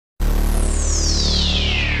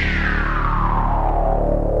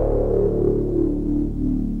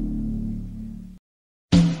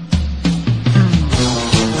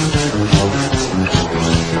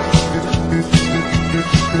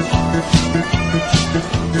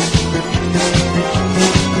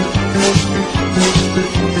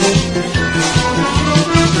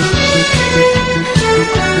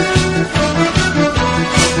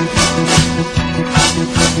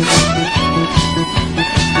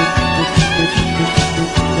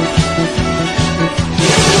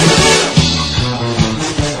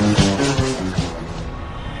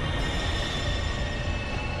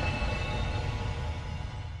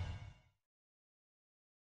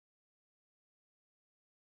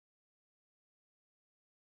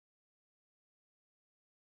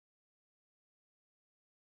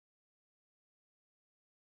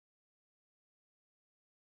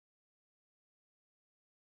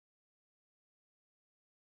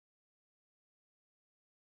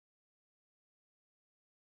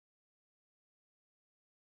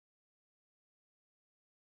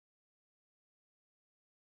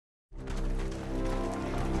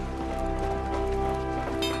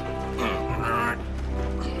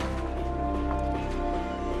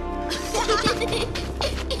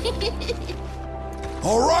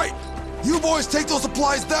All right, you boys take those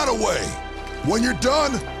supplies that away. When you're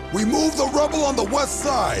done, we move the rubble on the west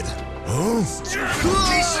side. Huh?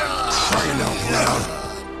 Crying out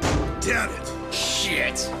loud. Damn it.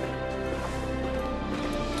 Shit.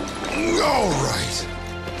 All right.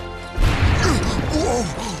 Whoa.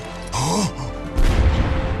 Huh?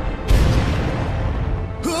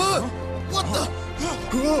 What the?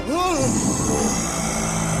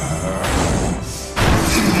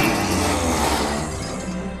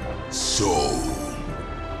 So,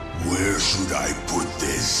 where should I put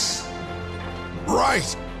this?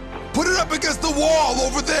 Right! Put it up against the wall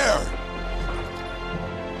over there!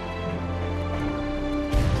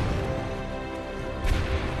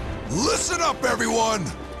 Listen up, everyone!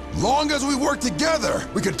 Long as we work together,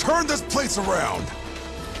 we can turn this place around.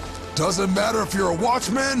 Doesn't matter if you're a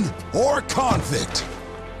watchman or a convict.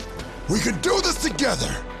 We can do this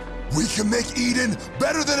together. We can make Eden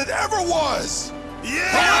better than it ever was!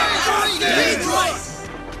 Yeah!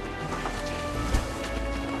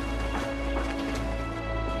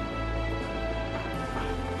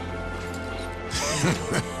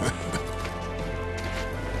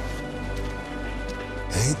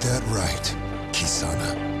 Ain't that right,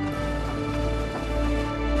 Xsana?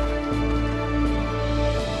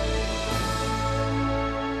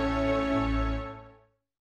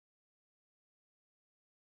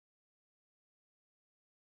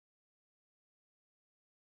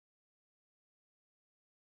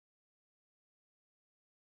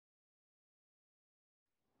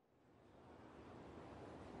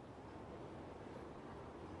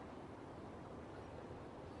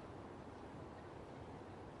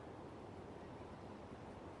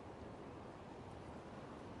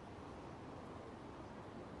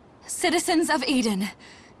 Citizens of Eden,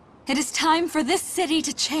 it is time for this city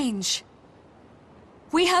to change.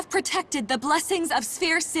 We have protected the blessings of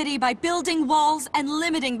Sphere City by building walls and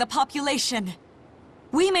limiting the population.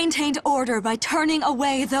 We maintained order by turning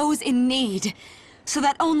away those in need, so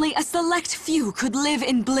that only a select few could live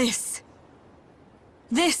in bliss.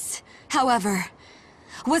 This, however,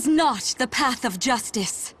 was not the path of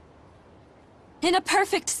justice. In a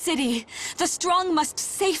perfect city, the strong must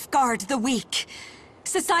safeguard the weak.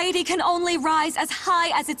 Society can only rise as high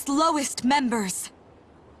as its lowest members.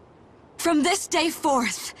 From this day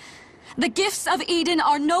forth, the gifts of Eden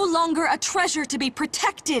are no longer a treasure to be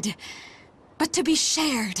protected, but to be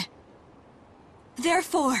shared.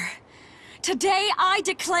 Therefore, today I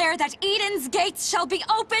declare that Eden's gates shall be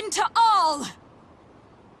open to all!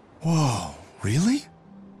 Whoa, really?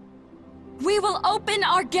 We will open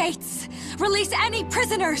our gates, release any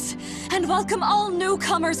prisoners, and welcome all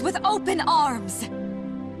newcomers with open arms.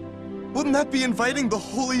 Wouldn't that be inviting the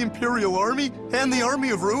Holy Imperial Army and the Army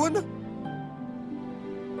of Ruin?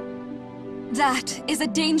 That is a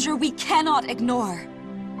danger we cannot ignore.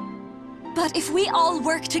 But if we all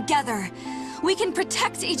work together, we can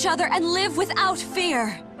protect each other and live without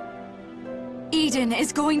fear. Eden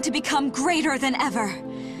is going to become greater than ever,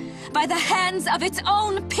 by the hands of its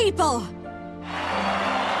own people!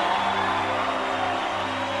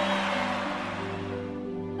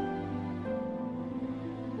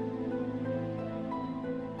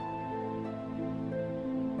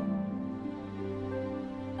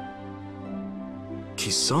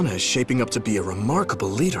 Xsana is shaping up to be a remarkable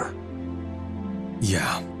leader.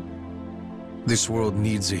 Yeah. This world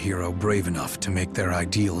needs a hero brave enough to make their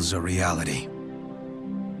ideals a reality.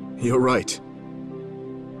 You're right.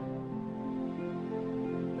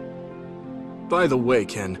 By the way,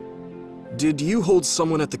 Ken, did you hold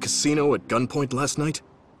someone at the casino at gunpoint last night?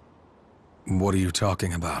 What are you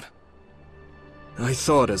talking about? I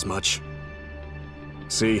thought as much.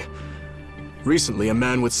 See, recently a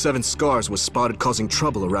man with 7 scars was spotted causing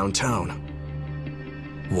trouble around town.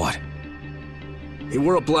 What? He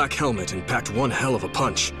wore a black helmet and packed one hell of a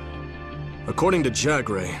punch. According to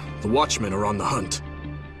Jagi, the Watchmen are on the hunt.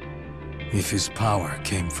 If his power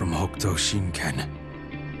came from Hokuto Shinken.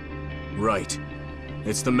 Right.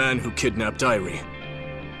 It's the man who kidnapped Irie.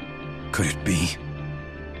 Could it be?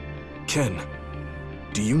 Ken,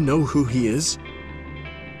 do you know who he is?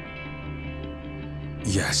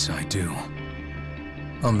 Yes, I do.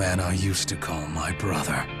 A man I used to call my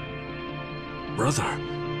brother. Brother?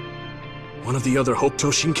 One of the other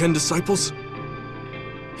Hokuto Shinken disciples?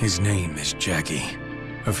 His name is Jagi.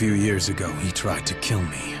 A few years ago, he tried to kill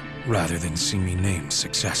me, rather than see me named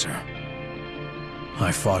successor.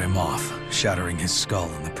 I fought him off, shattering his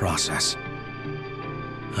skull in the process.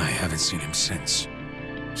 I haven't seen him since,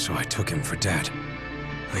 so I took him for dead.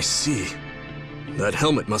 I see. That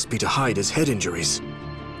helmet must be to hide his head injuries.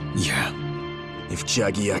 Yeah. If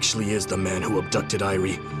Jagi actually is the man who abducted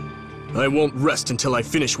Irie, I won't rest until I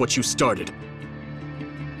finish what you started.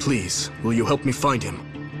 Please, will you help me find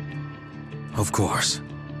him? Of course.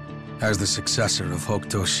 As the successor of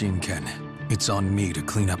Hokuto Shinken, it's on me to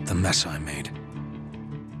clean up the mess I made.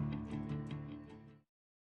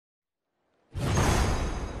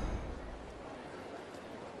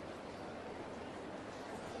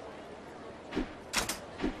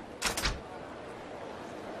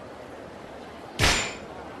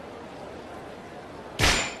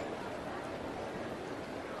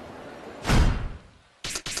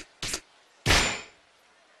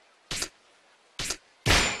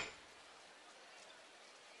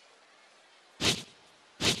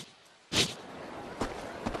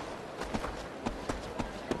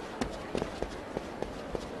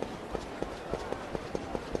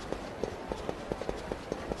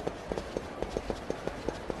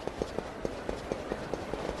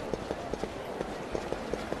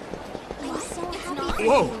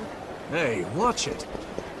 Whoa! Hey, watch it.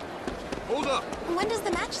 Hold up! When does the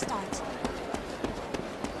match start?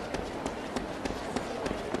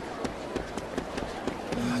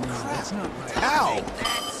 That's not right. Ow!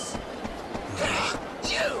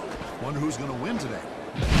 You! Wonder who's gonna win today.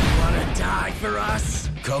 Wanna die for us?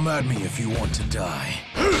 Come at me if you want to die.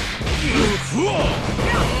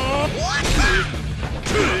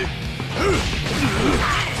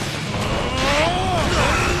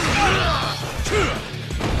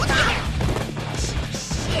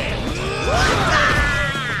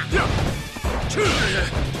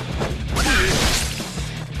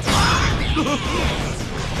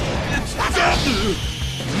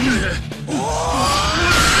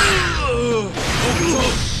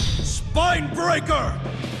 Spine breaker!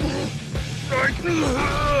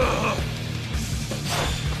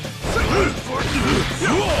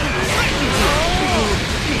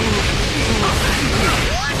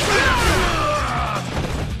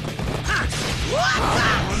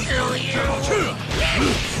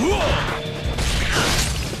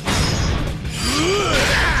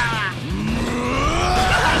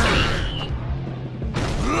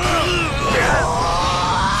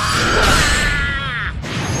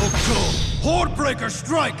 Horde breaker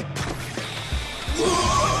strike!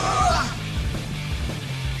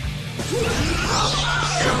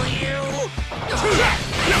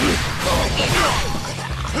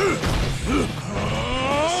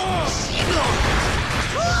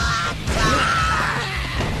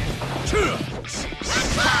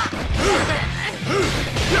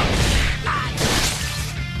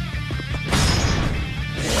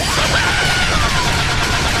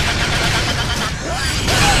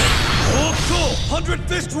 Hundred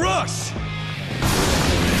Fist Rush!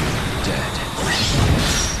 Dead.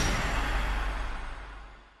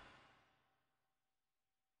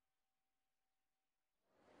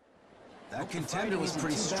 That contender was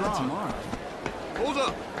pretty strong. Hold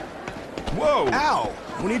up! Whoa! Ow!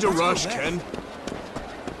 No need to rush, Ken.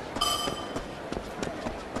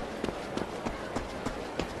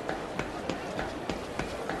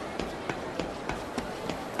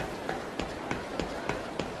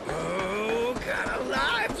 Oh, got a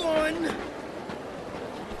live one!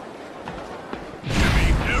 Give me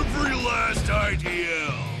every last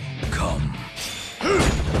idea! Come.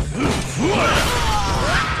 Hold full!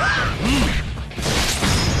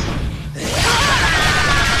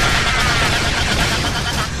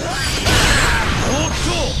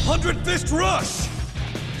 100 Fist Rush!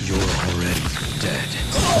 You're already dead.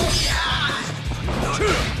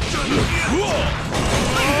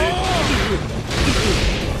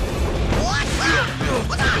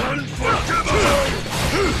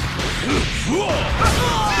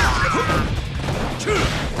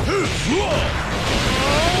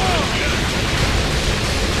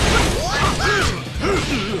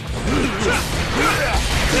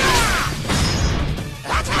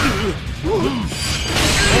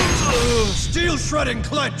 Steel shredding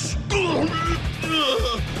clench!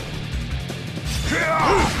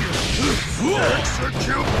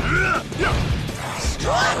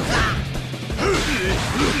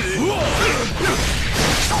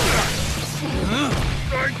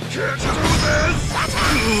 I can't do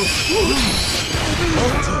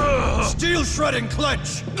this! Steel shredding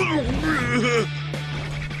clench!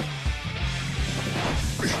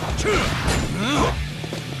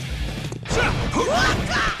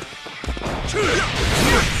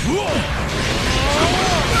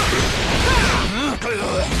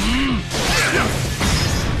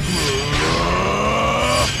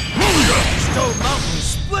 Stone Mountain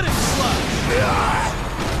splitting slash!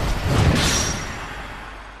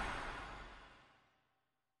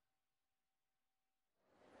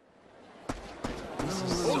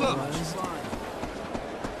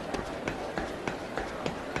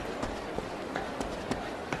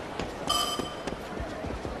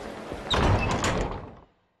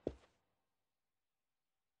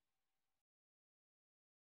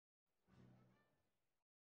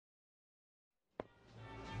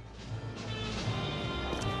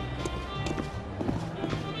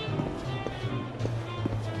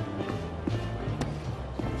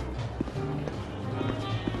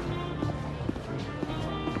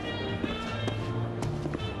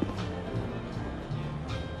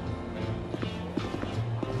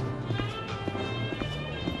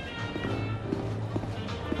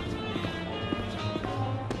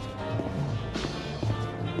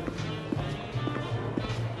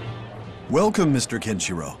 Welcome, Mr.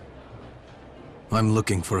 Kenshiro. I'm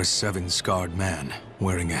looking for a seven-scarred man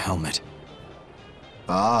wearing a helmet.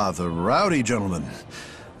 Ah, the rowdy gentleman.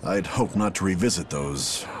 I'd hope not to revisit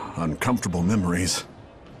those uncomfortable memories.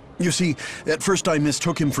 You see, at first I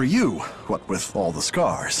mistook him for you, what with all the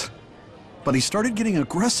scars. But he started getting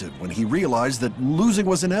aggressive when he realized that losing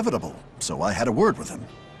was inevitable, so I had a word with him.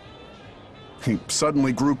 He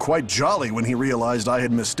suddenly grew quite jolly when he realized I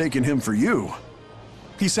had mistaken him for you.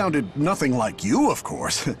 He sounded nothing like you, of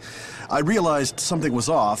course. I realized something was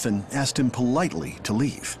off and asked him politely to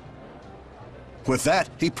leave. With that,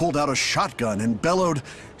 he pulled out a shotgun and bellowed,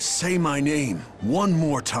 "Say my name one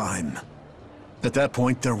more time." At that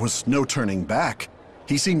point, there was no turning back.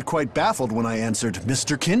 He seemed quite baffled when I answered,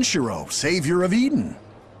 "Mr. Kenshiro, Savior of Eden."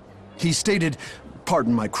 He stated,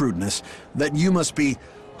 pardon my crudeness, that you must be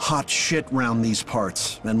hot shit round these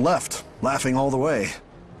parts, and left, laughing all the way.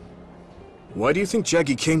 Why do you think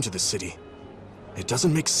Jagi came to the city? It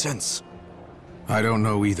doesn't make sense. I don't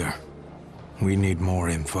know either. We need more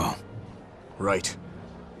info. Right.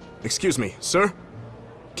 Excuse me, sir?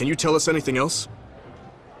 Can you tell us anything else?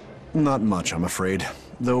 Not much, I'm afraid.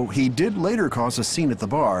 Though he did later cause a scene at the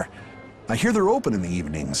bar. I hear they're open in the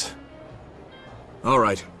evenings. All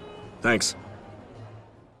right. Thanks.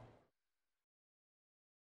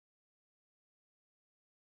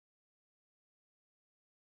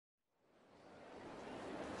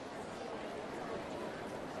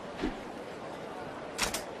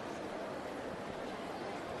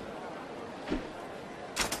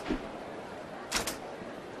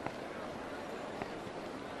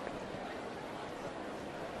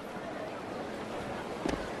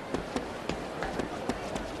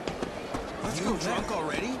 You drunk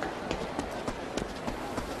already?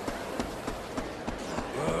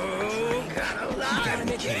 Oh, got a lot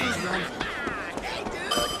of Hey,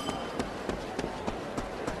 dude!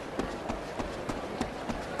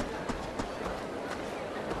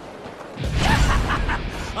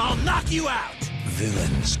 I'll knock you out!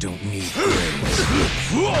 Villains don't need graves.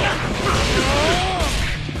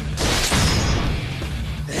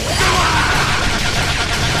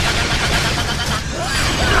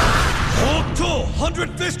 Hold to!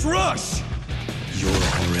 100-fist rush! You're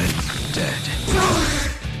already dead.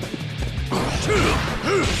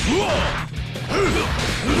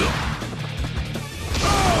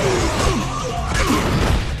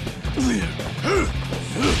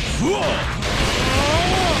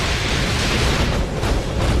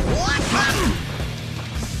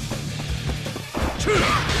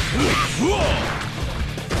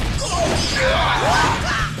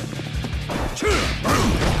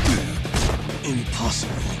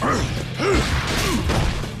 Impossible.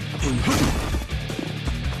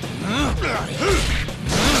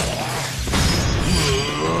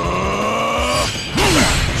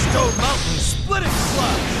 Stone Mountain splitting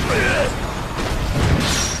sludge!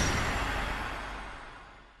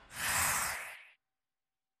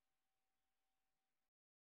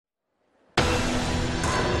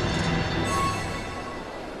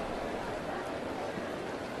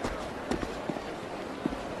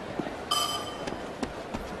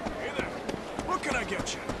 What can I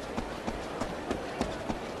get you?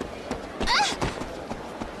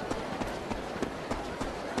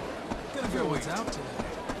 Gonna figure what's out today.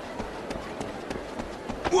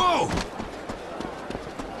 Whoa!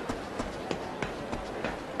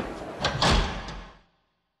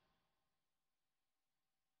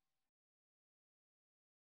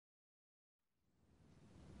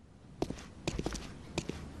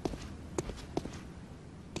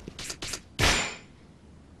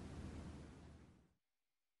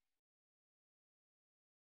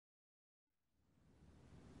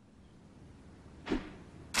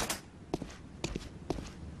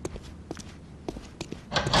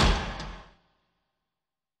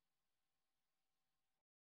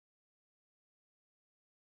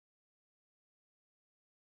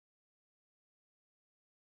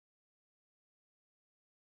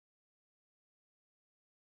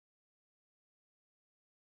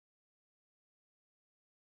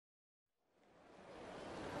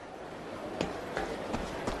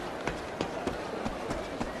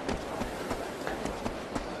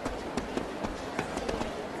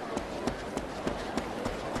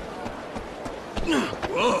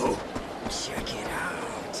 Whoa! Check it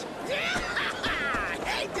out.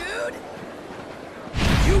 Hey, dude!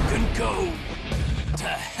 You can go to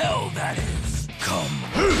hell, that is. Come.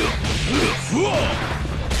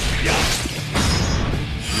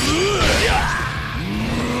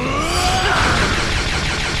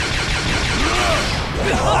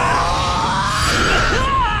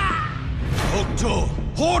 Hookto!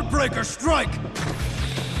 Hordebreaker strike!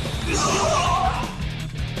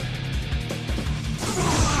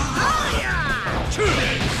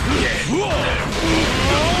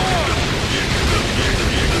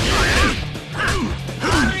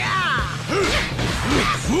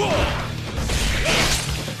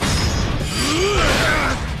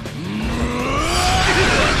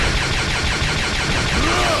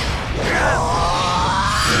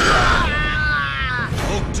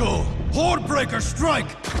 Hordebreaker, strike!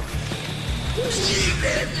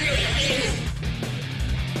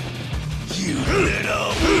 You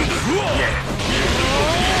little...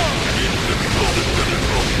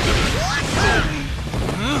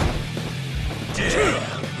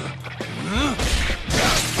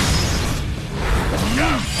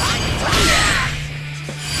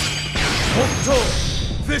 Hokuto!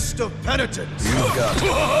 Fist of Penitence! You've got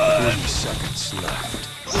 30 seconds left.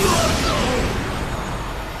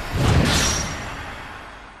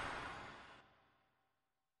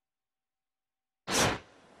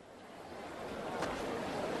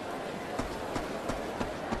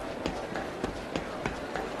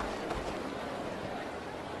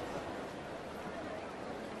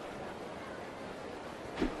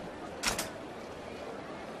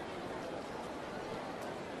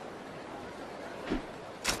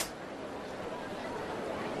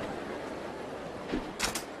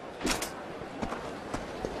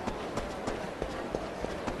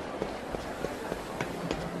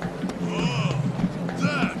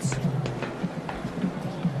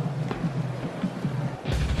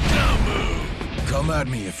 Come at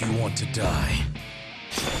me if you want to die.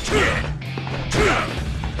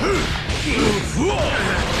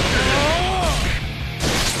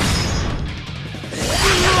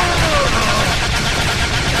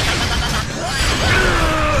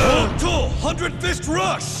 Hokuto! 100 Fist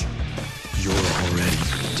Rush! You're already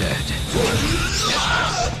dead.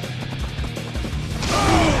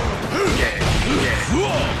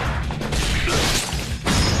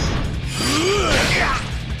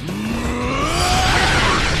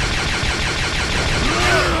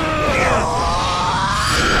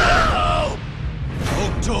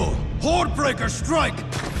 Hokuto! Hordebreaker, strike!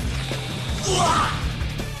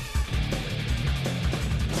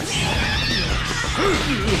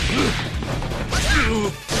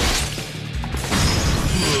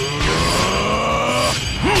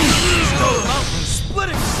 Stone Mountain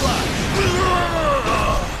Splitting Slash!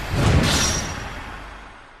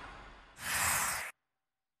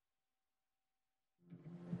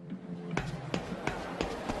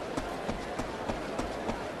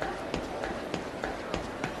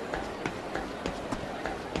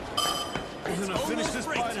 We're gonna finish this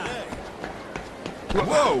pie today.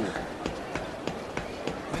 Whoa!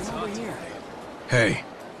 It's over here. Hey.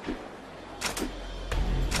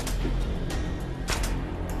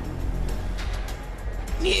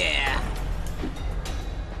 Yeah.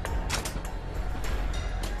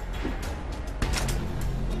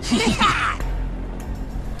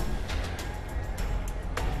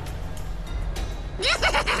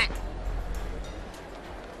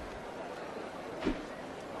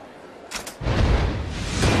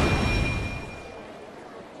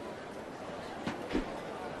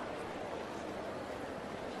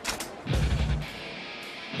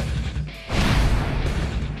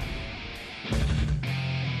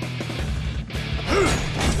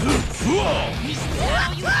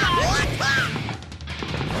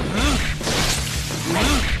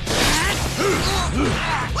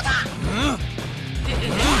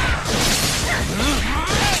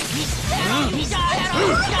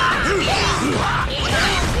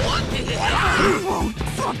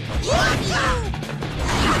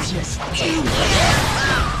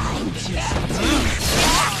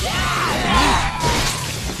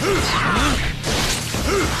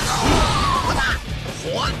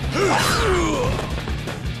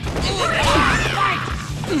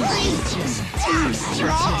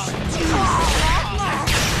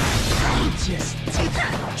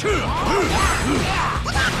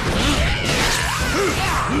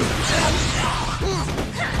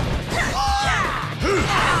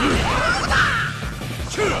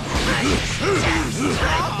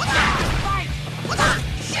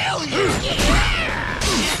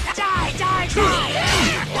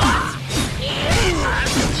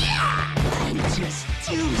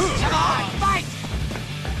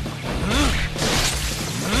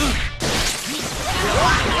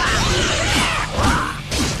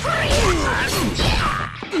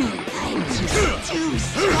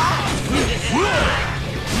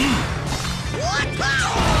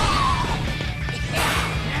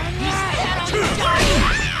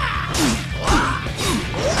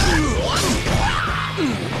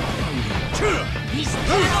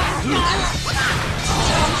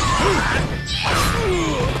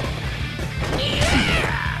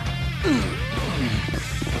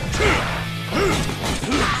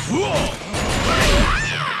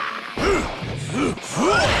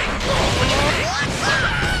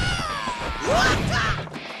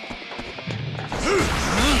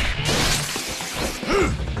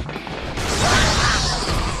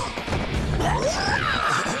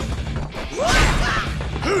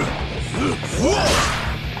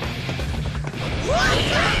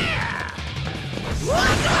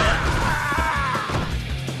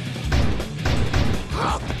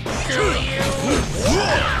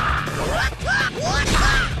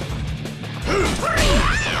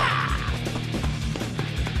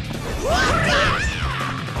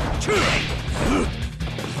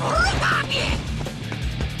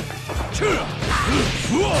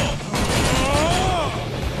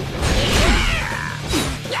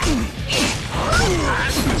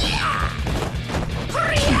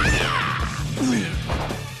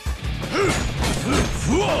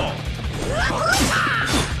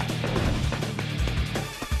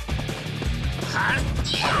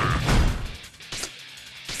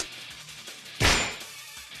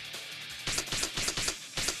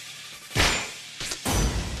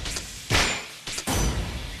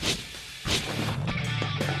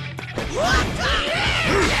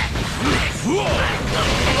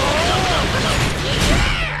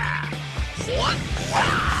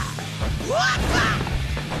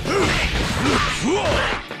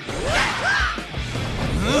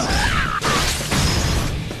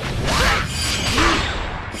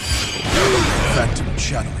 Phantom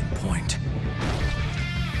channeling point.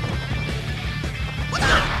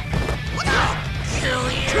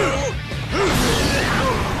 Kill you!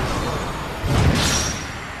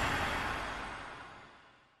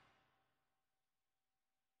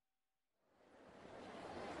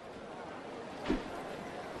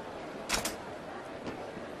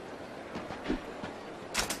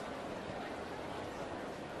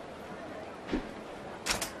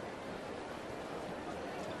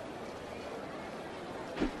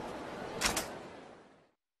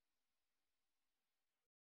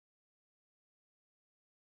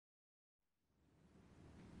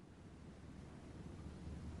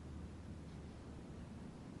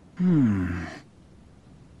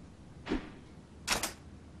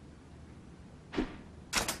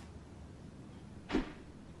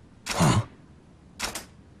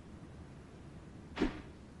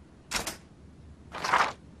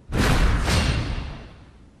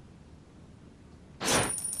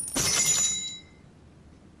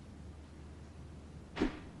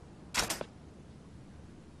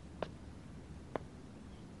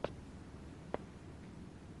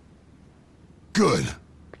 Good.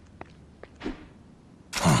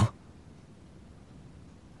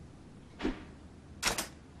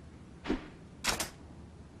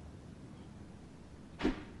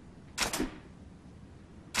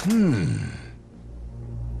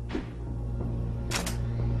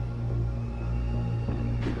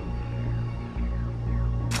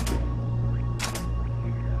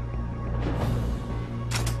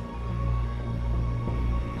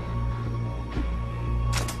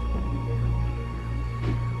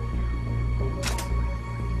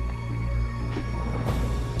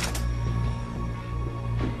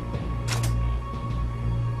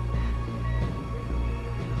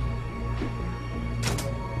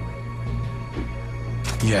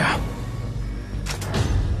 Yeah.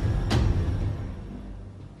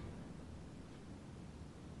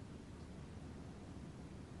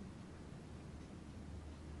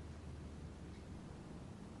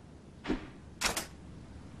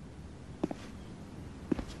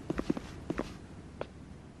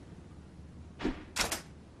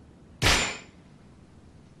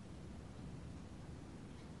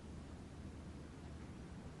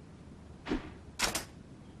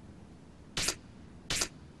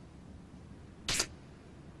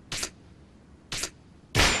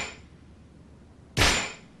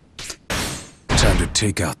 Time to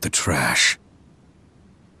take out the trash.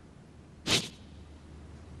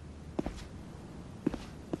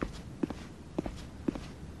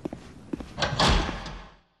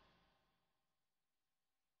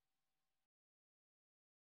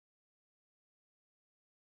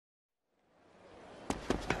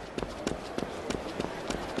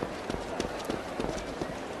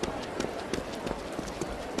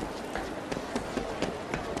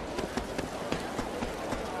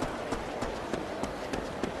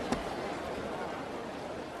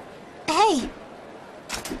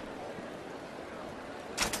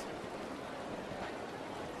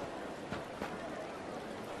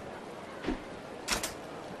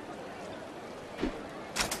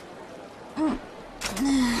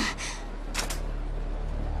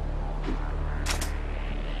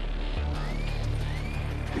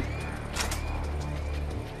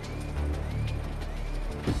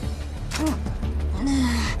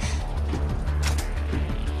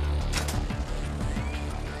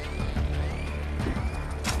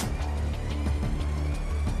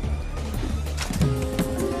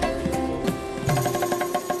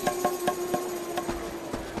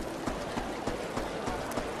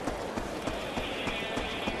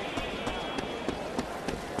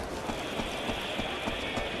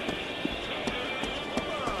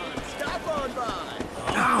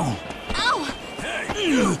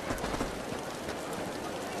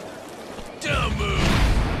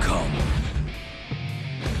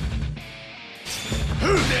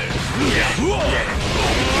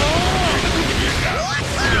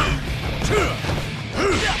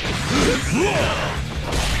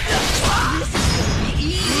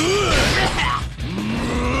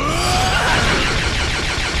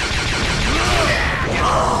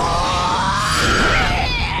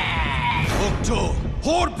 Octo!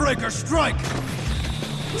 Hordebreaker strike!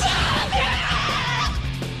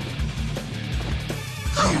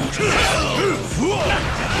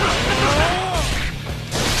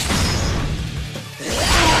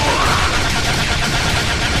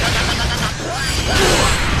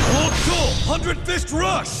 Octo! 100 Fist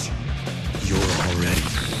Rush! You're already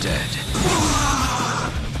dead.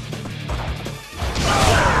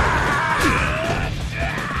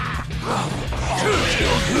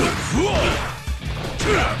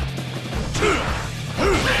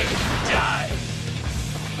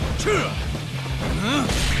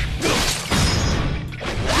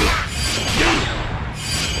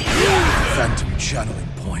 Phantom channeling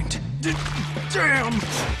point. Damn!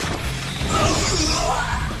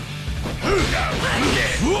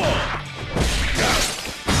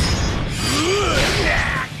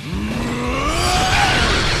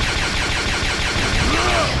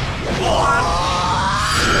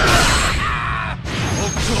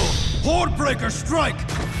 Octo! Hordebreaker strike!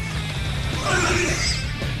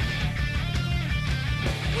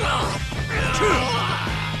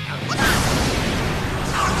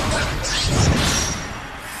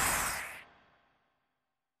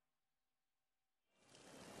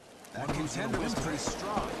 That contender was pretty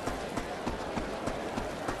strong.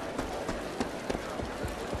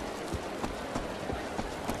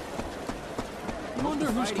 I wonder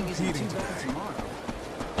who's competing today.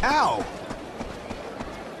 Ow!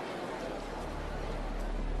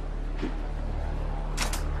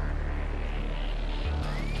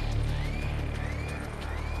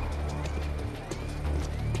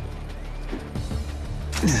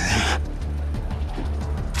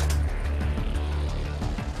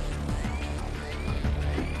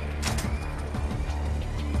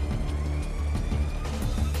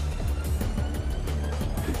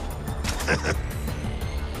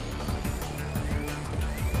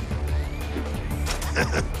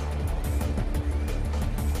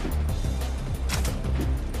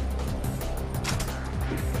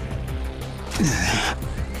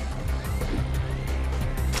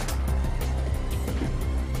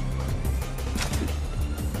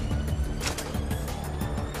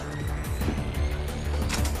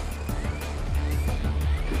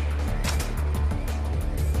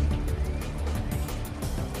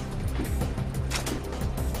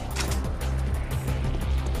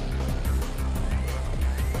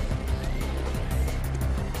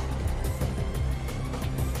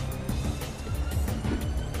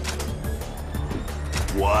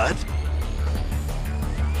 What?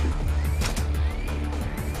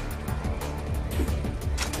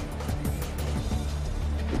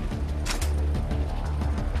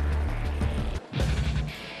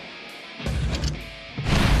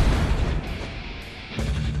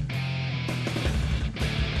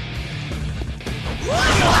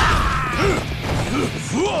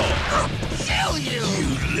 Kill you!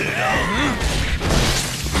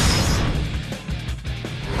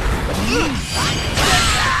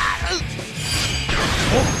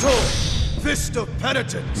 Octo! Fist of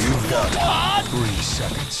Penitence! You've got 3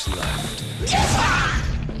 seconds left.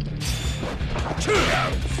 Octo!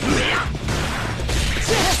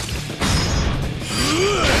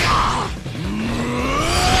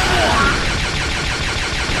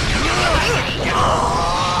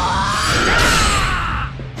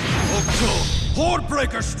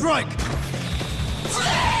 Hordebreaker strike!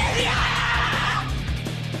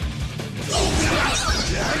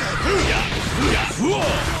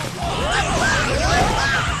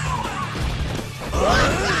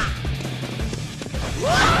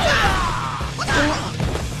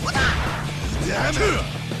 Damn it!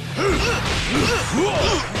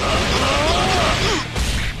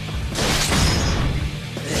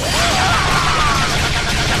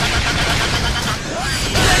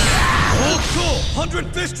 Octo!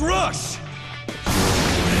 100 Fist Rush!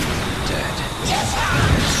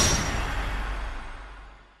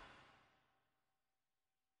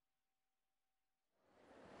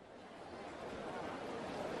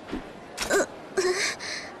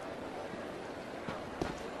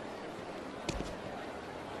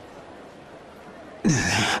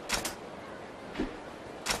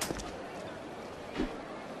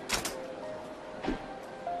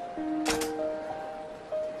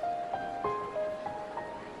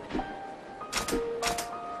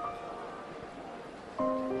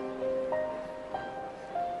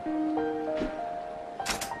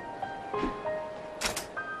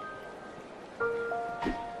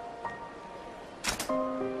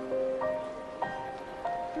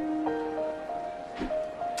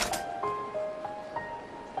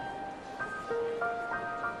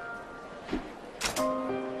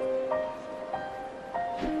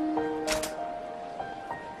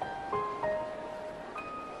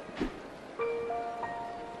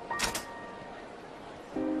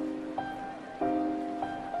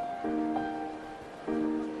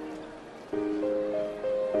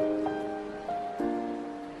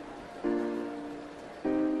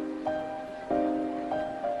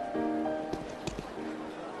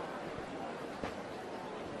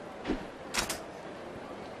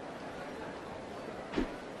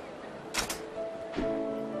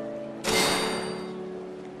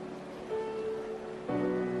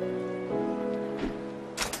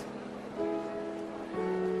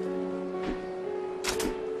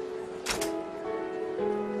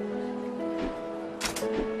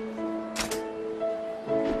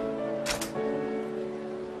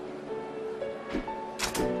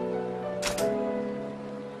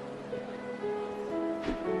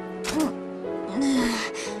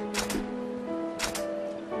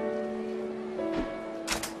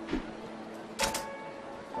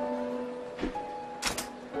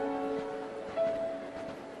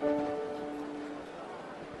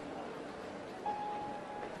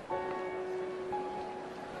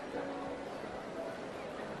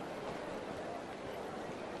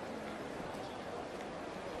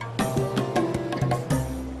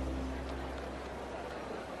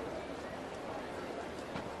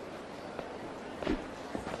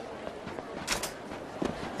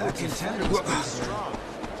 Wonder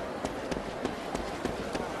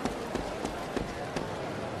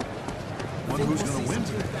who's gonna win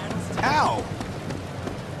today. Ow!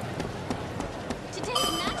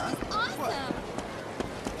 Today's match was awesome!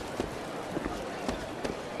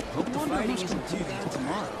 Hope the fighting isn't too bad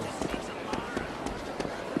tomorrow.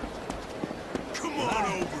 Come on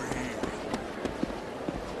over here.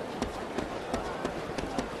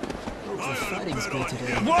 Hope the I ought to fighting's bet good on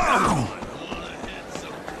today. him. Wow!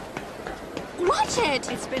 Watch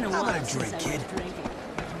it! It's been a How while about a since drink, I kid? went drinking.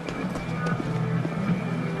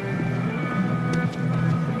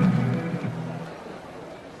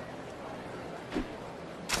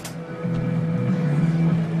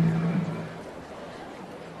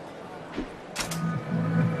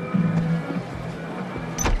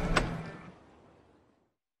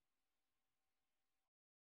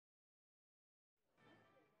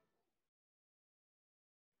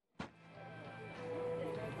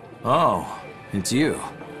 Oh, it's you.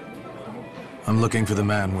 I'm looking for the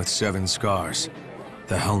man with 7 scars.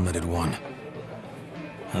 The helmeted one.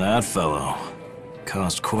 That fellow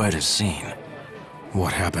caused quite a scene.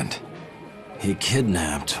 What happened? He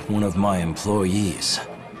kidnapped one of my employees.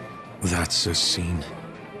 That's a scene.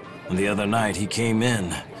 The other night he came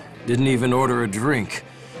in, didn't even order a drink.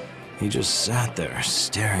 He just sat there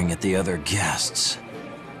staring at the other guests.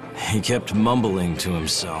 He kept mumbling to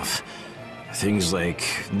himself. Things like,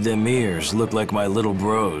 them ears look like my little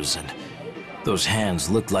bro's, and those hands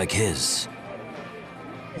look like his.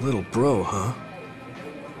 Little bro, huh?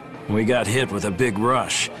 We got hit with a big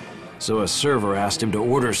rush, so a server asked him to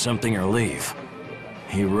order something or leave.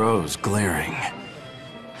 He rose, glaring.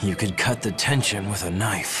 You could cut the tension with a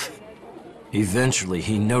knife. Eventually,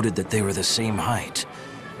 he noted that they were the same height,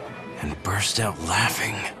 and burst out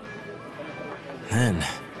laughing. Then,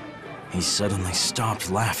 he suddenly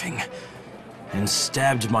stopped laughing, and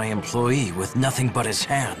stabbed my employee with nothing but his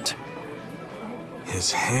hand. His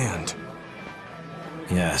hand.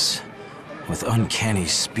 Yes, with uncanny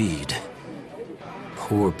speed.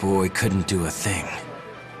 Poor boy couldn't do a thing.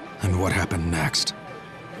 And what happened next?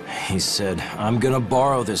 He said, I'm gonna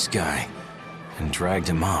borrow this guy, and dragged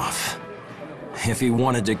him off. If he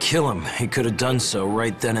wanted to kill him, he could have done so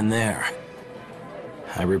right then and there.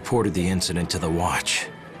 I reported the incident to the Watch.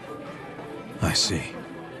 I see.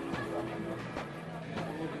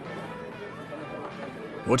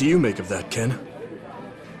 What do you make of that, Ken?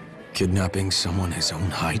 Kidnapping someone his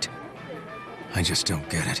own height? I just don't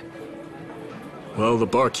get it. Well, the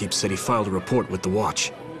barkeep said he filed a report with the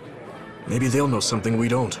Watch. Maybe they'll know something we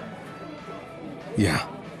don't. Yeah.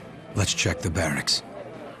 Let's check the barracks.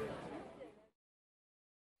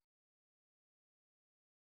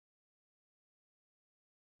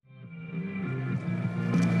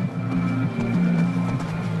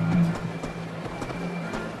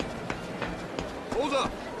 Hold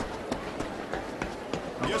up.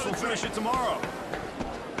 Guess we'll finish it tomorrow.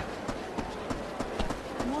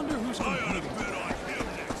 Wonder who's I ought to bet on him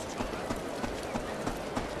next time.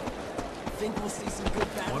 Think we'll see some good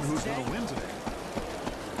battles. Wonder who's gonna win today.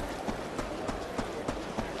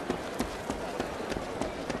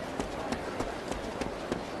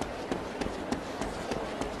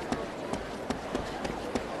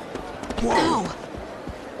 Ow!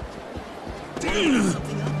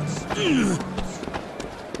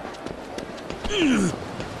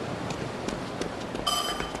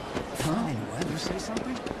 Fine, weather say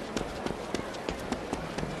something?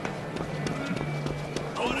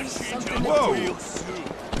 I want to change Something up Whoa. real soon.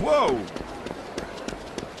 Whoa!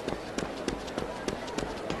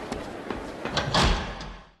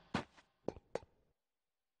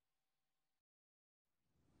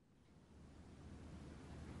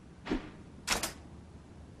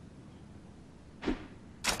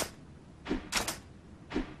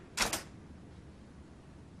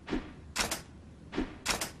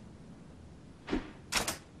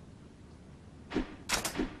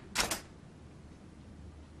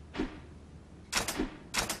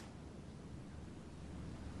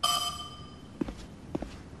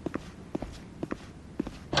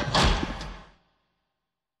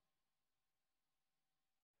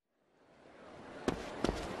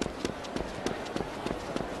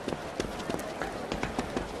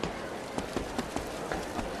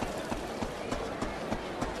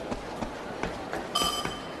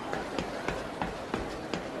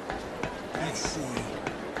 Let's see.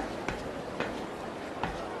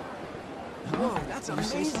 Whoa, that's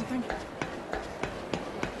amazing.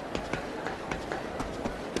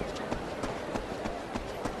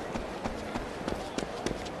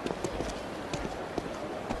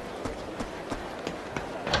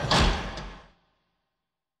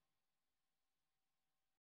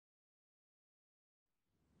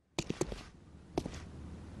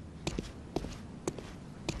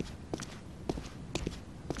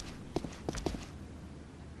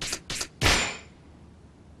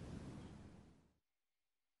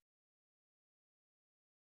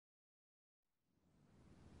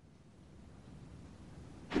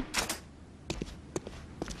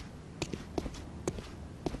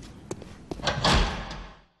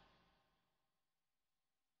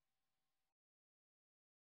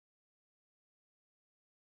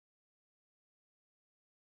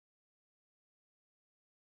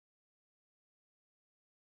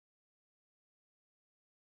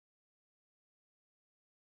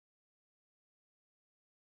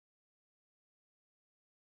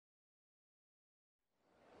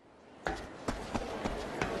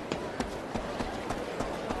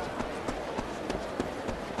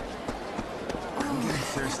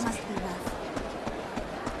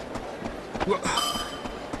 Hey,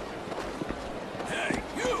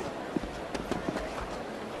 you!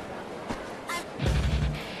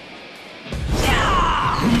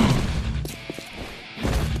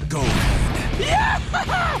 Go ahead.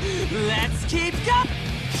 Let's keep going!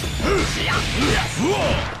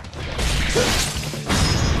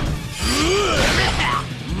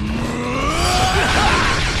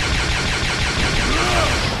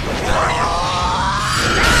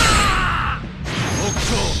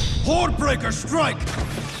 Hordebreaker, strike!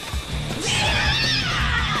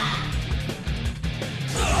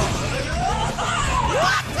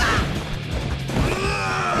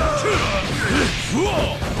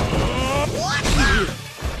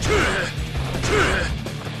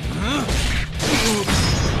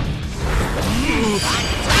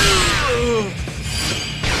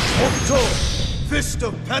 Octo! Fist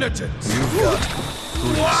of Penitence! You've got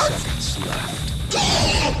 3 seconds left.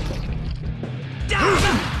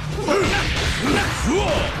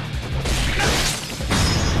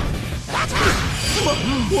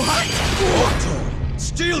 Octo!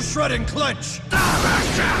 Steel Shredding Clench!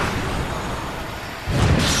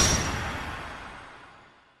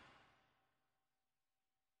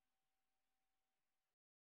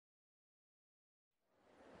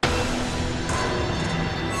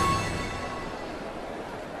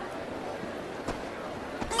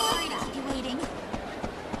 Sorry to keep you waiting.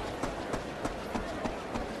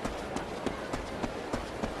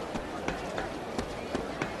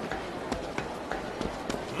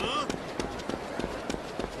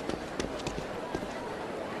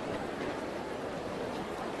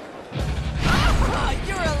 Oh,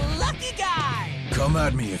 you're a lucky guy! Come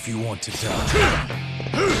at me if you want to die.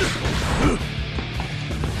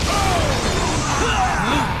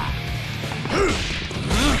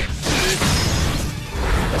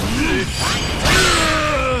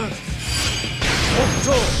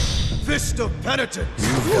 Octo! Fist of Penitence!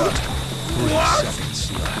 You've got 3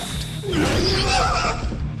 seconds left.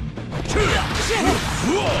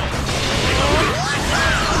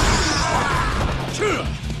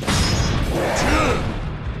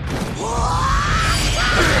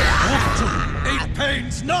 Octo! 8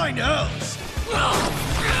 pains, 9 hells!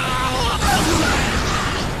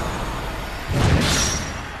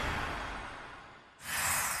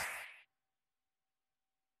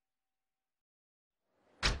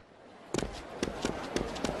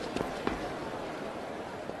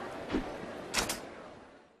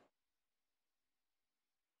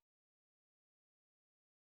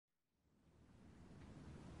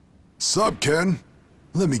 Sup, Ken?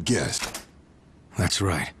 Let me guess. That's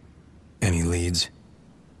right. Any leads?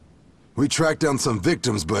 We tracked down some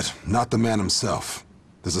victims, but not the man himself.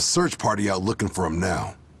 There's a search party out looking for him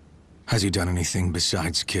now. Has he done anything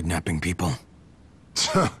besides kidnapping people?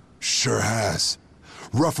 Sure has.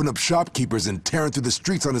 Roughing up shopkeepers and tearing through the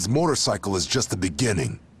streets on his motorcycle is just the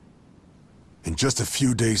beginning. In just a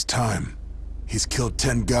few days' time, he's killed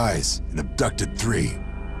 10 guys and abducted 3.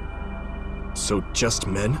 So just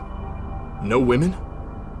men? No women?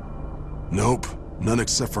 Nope, none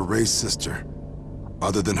except for Rei's sister.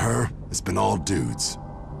 Other than her, it's been all dudes.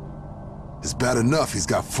 It's bad enough he's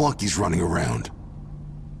got flunkies running around.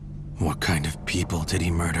 What kind of people did he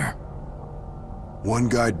murder? One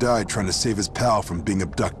guy died trying to save his pal from being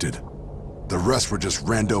abducted. The rest were just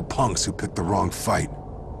rando punks who picked the wrong fight.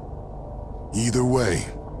 Either way,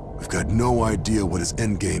 we've got no idea what his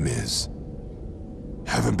endgame is.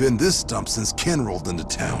 Haven't been this stumped since Ken rolled into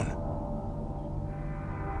town.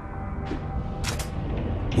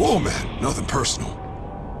 Whoa, man, nothing personal.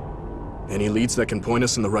 Any leads that can point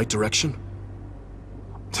us in the right direction?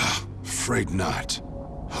 Afraid not.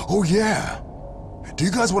 Oh yeah! Do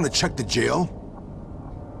you guys want to check the jail?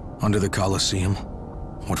 Under the Colosseum?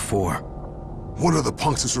 What for? One of the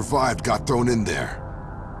punks who survived got thrown in there.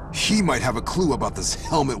 He might have a clue about this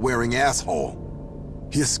helmet-wearing asshole.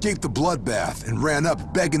 He escaped the bloodbath and ran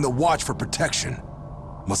up begging the Watch for protection.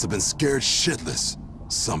 Must have been scared shitless.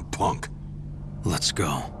 Some punk. Let's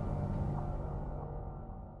go.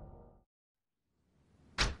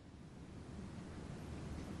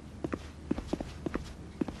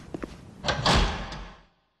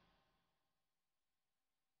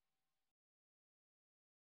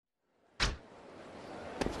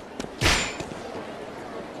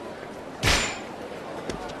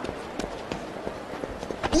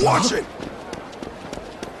 Watch it!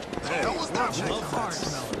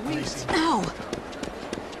 Ow!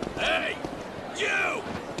 Hey, you!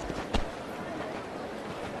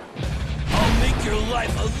 I'll make your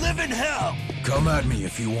life a living hell! Come at me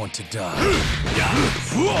if you want to die.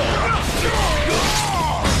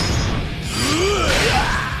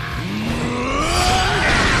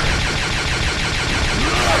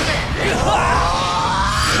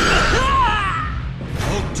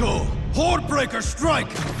 Octo! Hordebreaker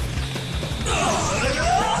strike!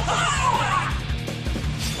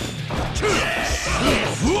 Octo!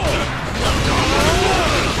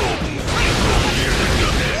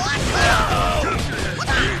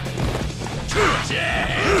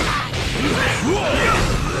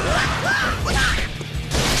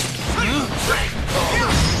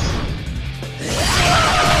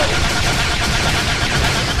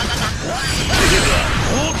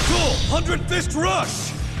 100 Fist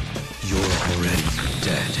Rush! You're already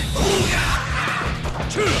dead.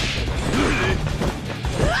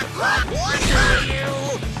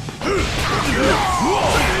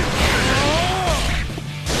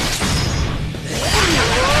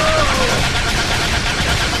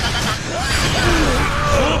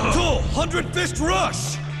 Octo! 100 Fist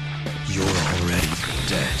Rush! You're already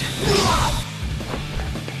dead.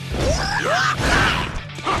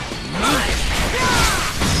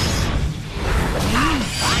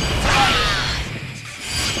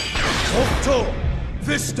 Octo!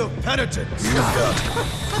 Fist of Penitence! You've got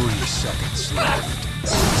 3 seconds left.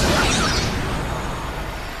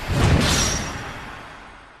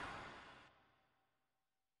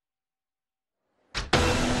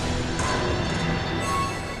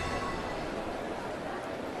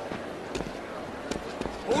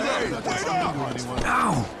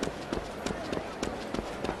 Ow!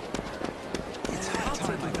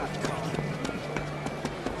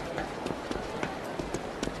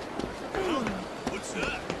 What's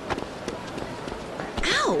that?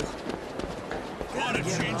 Ow! Gotta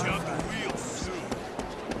change out the wheels soon.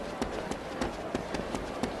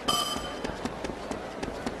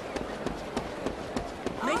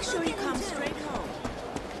 Make sure you come straight home.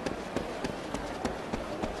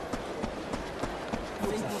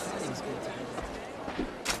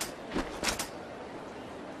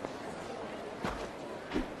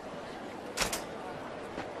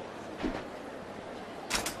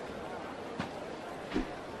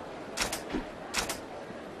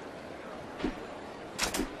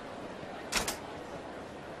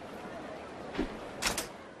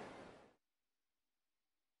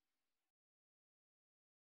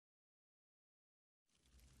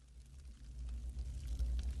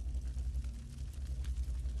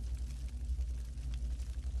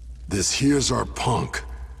 This here's our punk.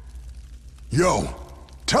 Yo,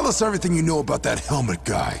 tell us everything you know about that helmet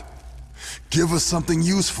guy. Give us something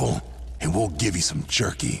useful, and we'll give you some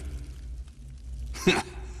jerky.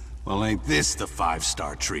 Well, ain't this the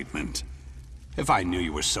 5-star treatment? If I knew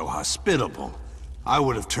you were so hospitable, I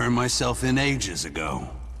would have turned myself in ages ago.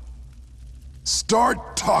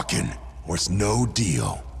 Start talking, or it's no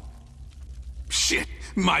deal. Shit,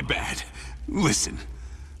 my bad. Listen,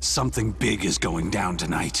 something big is going down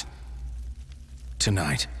tonight.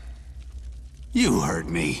 Tonight. You heard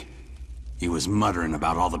me. He was muttering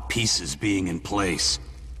about all the pieces being in place,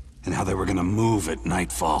 and how they were gonna move at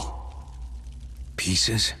nightfall.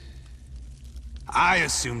 Pieces? I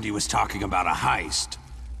assumed he was talking about a heist,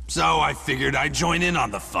 so I figured I'd join in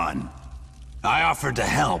on the fun. I offered to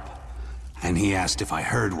help, and he asked if I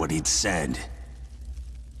heard what he'd said.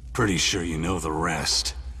 Pretty sure you know the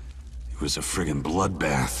rest. It was a friggin'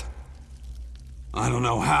 bloodbath. I don't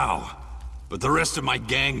know how, but the rest of my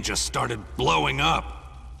gang just started blowing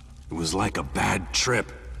up. It was like a bad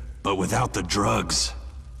trip, but without the drugs.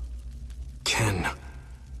 Ken.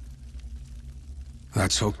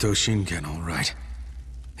 That's Hokuto Shinken, all right.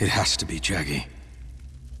 It has to be Jagi.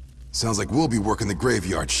 Sounds like we'll be working the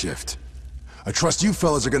graveyard shift. I trust you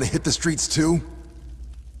fellas are gonna hit the streets too?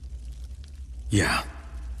 Yeah,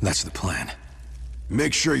 that's the plan.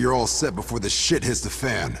 Make sure you're all set before the shit hits the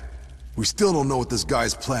fan. We still don't know what this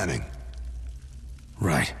guy's planning.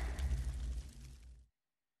 Right.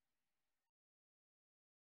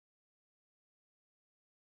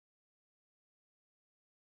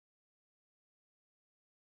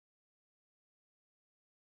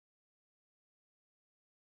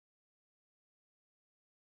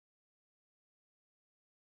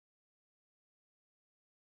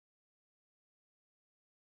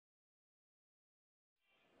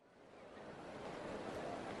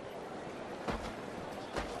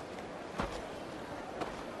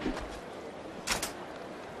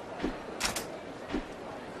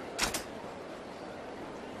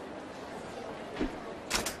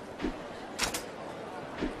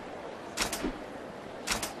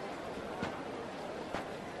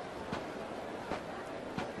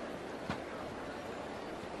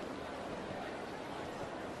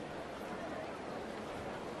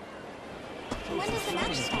 When does the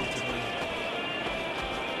match start?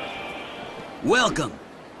 Welcome!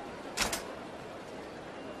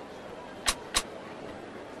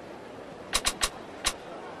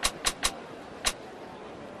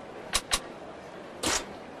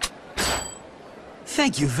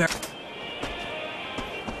 Thank you very...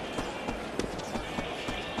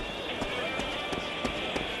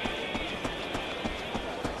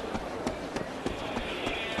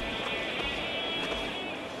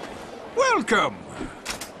 Welcome!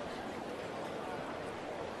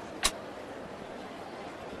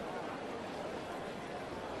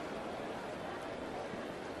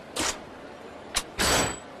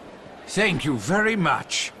 Thank you very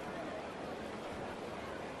much.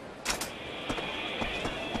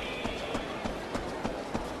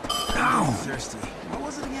 Ow! Thirsty. What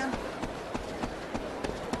was it again?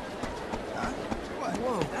 Huh? What?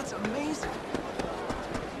 Whoa, that's amazing.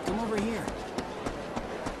 Come over here.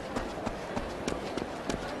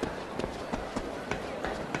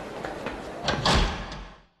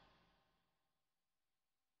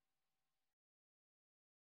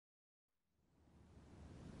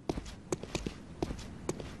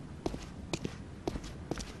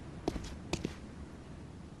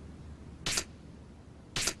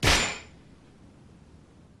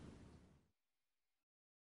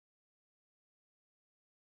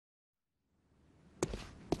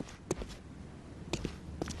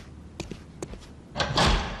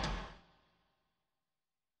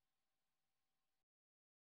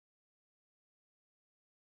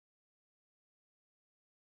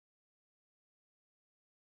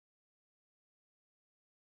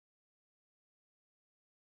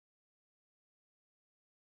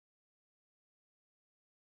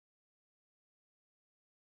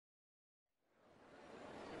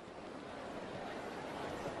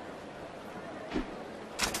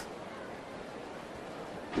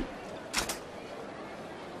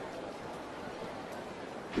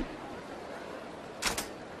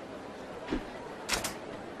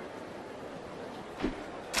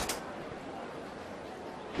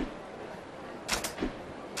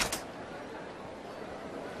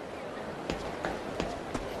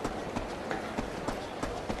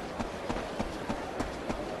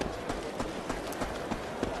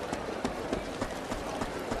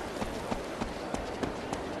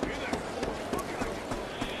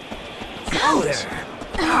 Ow there!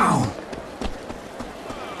 Ow!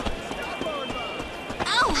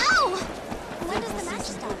 Ow! Ow! When does the match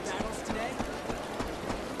start?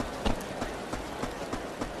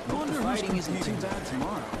 I wonder if fighting isn't too bad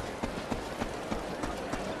tomorrow.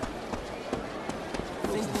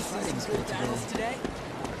 Think the fighting's good today?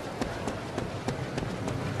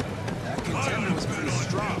 That contender was pretty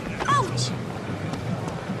strong. Ouch!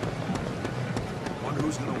 Wonder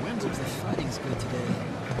who's gonna win today? The fighting's good today.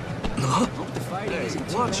 Huh? Hope the fighting isn't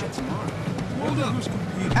too watch bad it. tomorrow. Hold up. Who's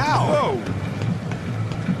competing? Ow! Whoa!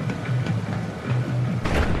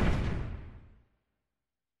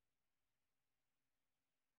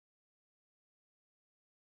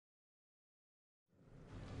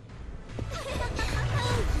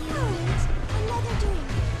 Another drink.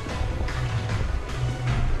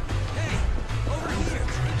 Hey, over here.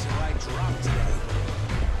 Until I drop today.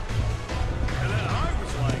 And then I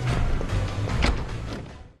was like...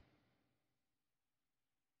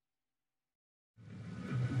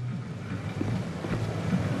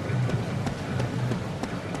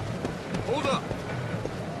 Hold up!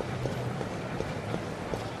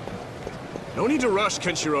 No need to rush,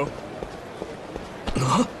 Kenshiro.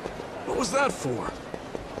 Huh? What was that for?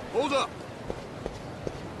 Hold up!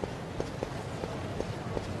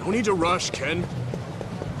 No need to rush, Ken.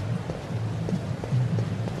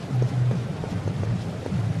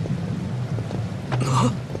 Huh?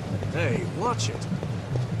 Hey, watch it.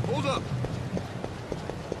 Hold up!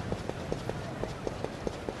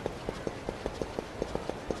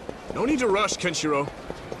 No need to rush, Kenshiro.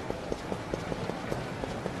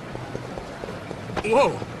 Whoa!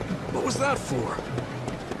 What was that for?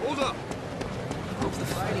 Hold up! Hope the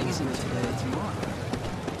fighting isn't today tomorrow.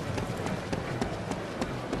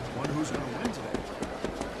 Wonder who's gonna win today?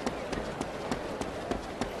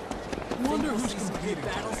 Wonder who's competing.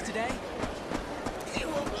 Battles today? You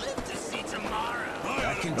won't live to see tomorrow.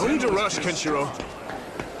 No need to rush, Kenshiro.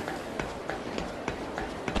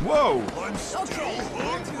 Whoa! I'm still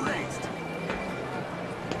hungry!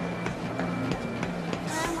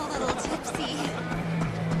 I'm a little tipsy.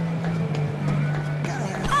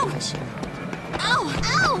 Ouch! Ow!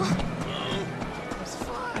 Ow! It's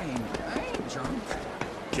fine. I ain't drunk.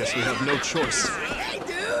 Guess we have no choice. Hey,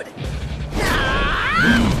 dude!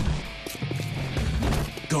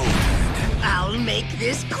 Go ahead. I'll make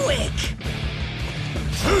this quick.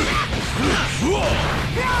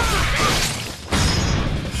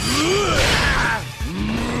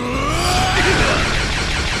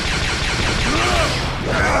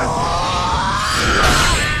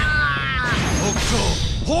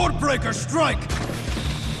 Hordebreaker, strike!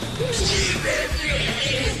 Hold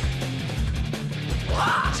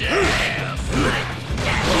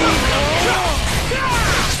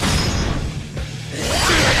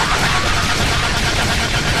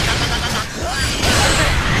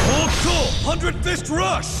full! 100 Fist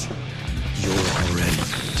Rush! You're already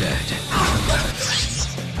dead.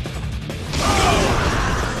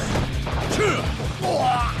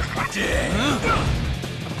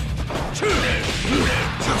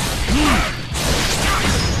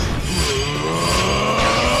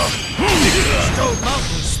 Stone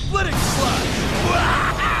Mountain Splitting Slash!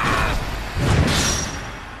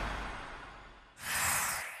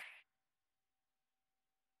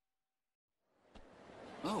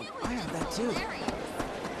 Oh, I have that too.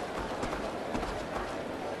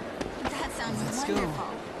 That sounds Let's go. wonderful.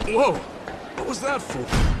 Whoa! What was that for?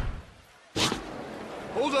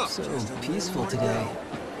 Hold up! So peaceful today.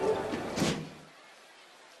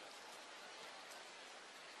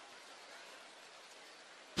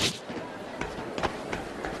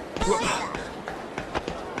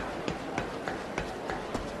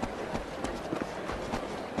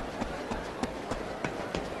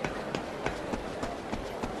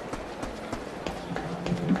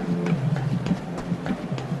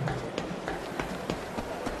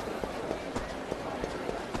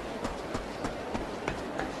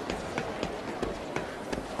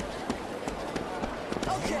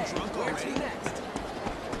 Okay, where to next?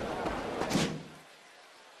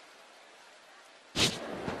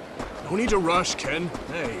 No need to rush, Ken.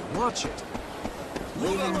 Hey, watch it.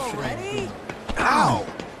 Leaving already? Ow!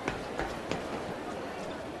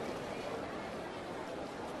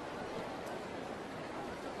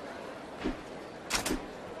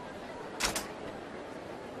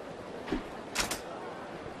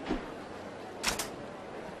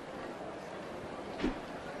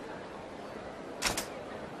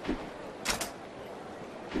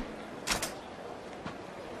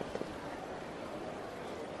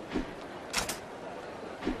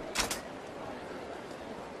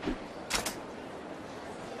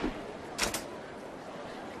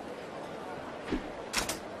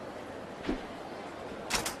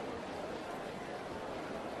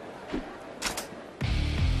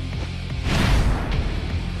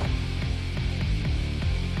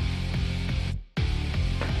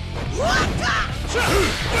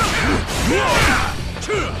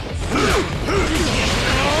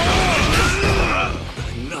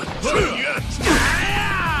 Not done yet!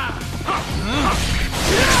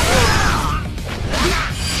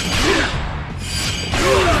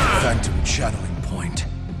 Phantom channeling point.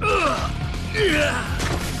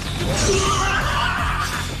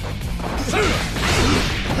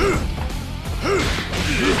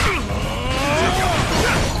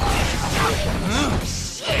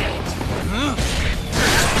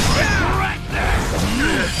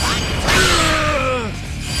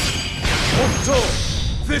 Octo!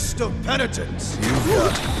 Fist of Penitence! You've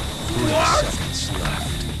got 3 seconds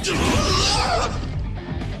left.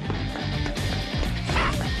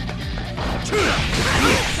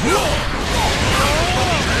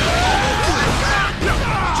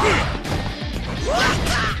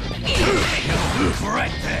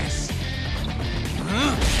 Break this!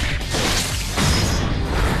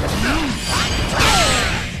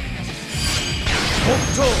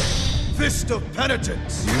 Octo! Fist of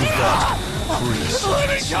Penitence! You've got 3 seconds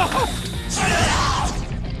left.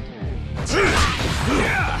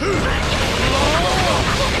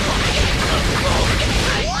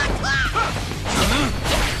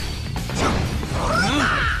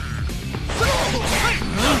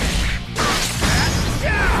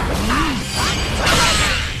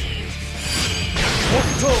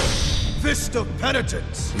 Octo! Fist of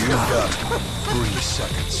Penitence! You've got 3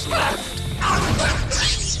 seconds left.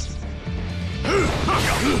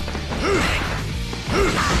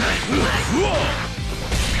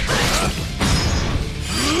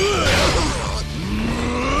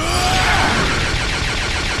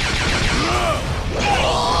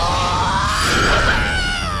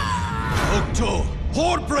 Octo!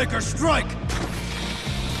 Hordebreaker Strike!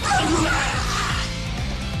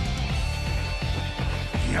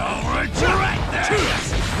 You'll regret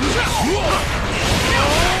this!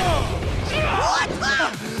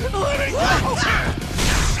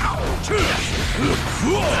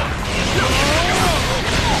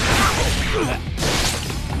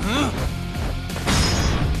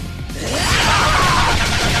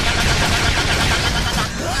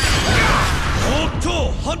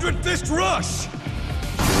 Octo! 100 Fist Rush!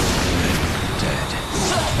 Dead.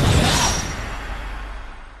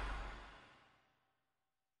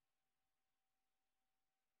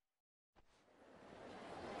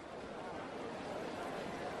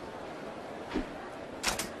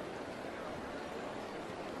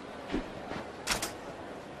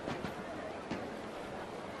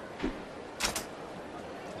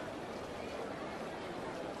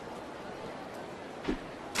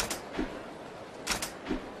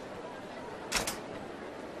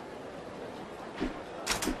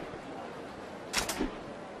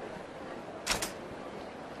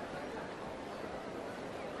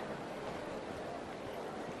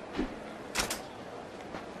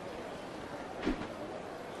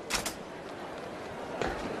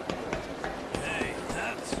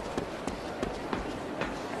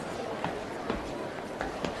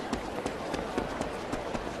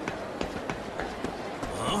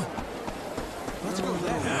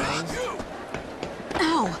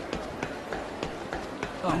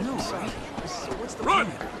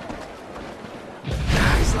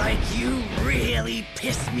 like you really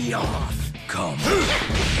piss me off. Come.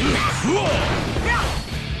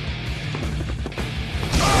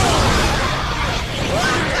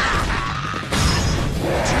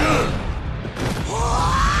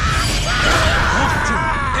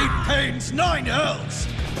 Eight pains, 9 hells!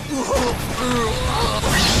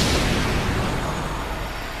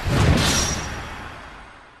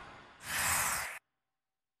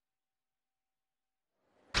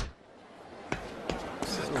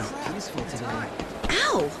 Peaceful today.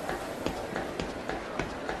 Ow!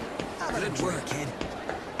 Good work, kid.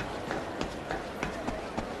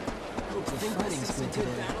 Hope the fighting's good today.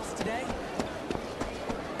 Today?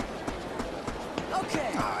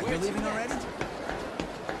 Okay. You're leaving already?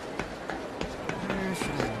 Where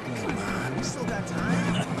should I go? Come on, we still got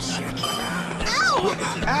time. Check it out. Ow!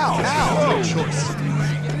 Ow! No choice.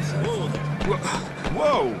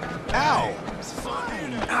 Whoa! Ow! It's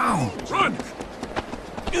fine. Ow! Run!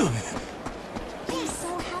 We're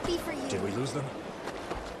so happy for you. Did we lose them?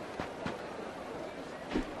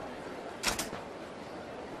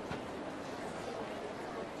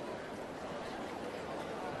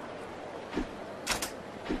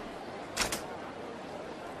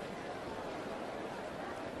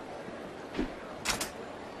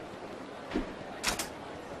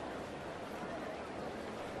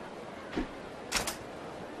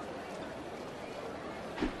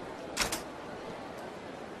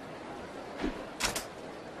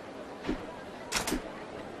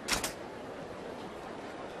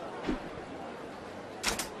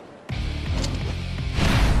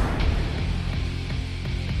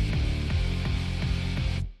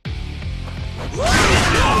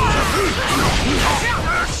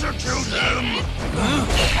 Execute them!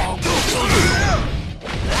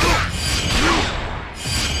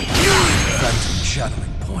 Phantom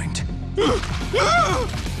channeling point.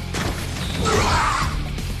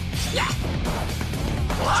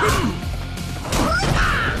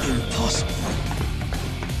 Impossible.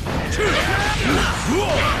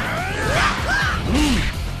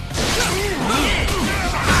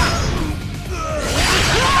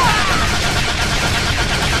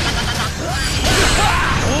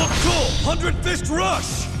 Octo! 100 Fist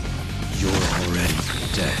Rush! You're already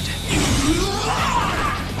dead.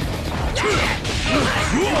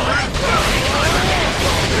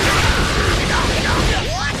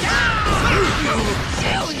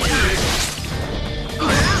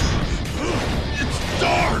 It's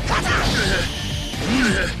dark!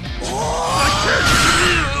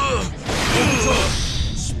 Octo!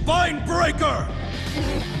 Spine Breaker!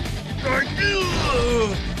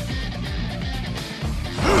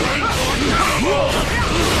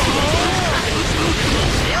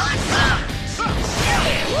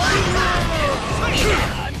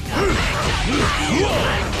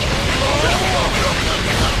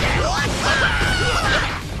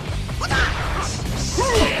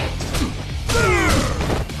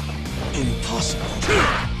 Impossible.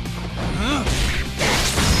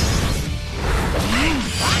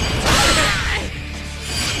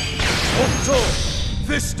 Octo!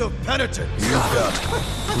 Fist of Penitence! You've got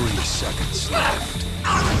 3 seconds left.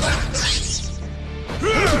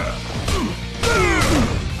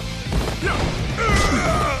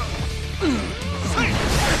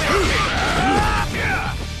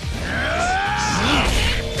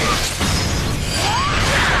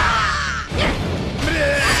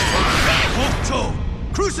 Octo!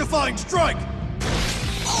 Crucifying Strike!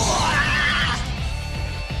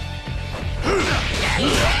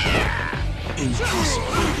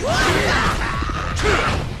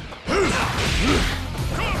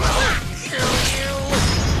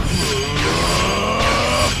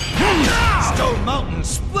 Stone Mountain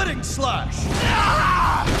Splitting Slash!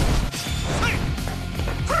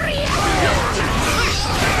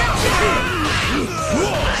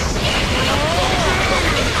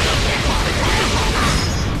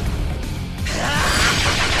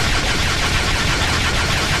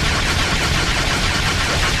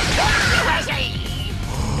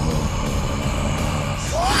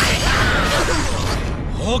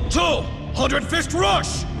 Octo! 100 Fist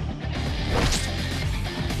Rush!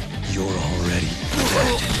 You're already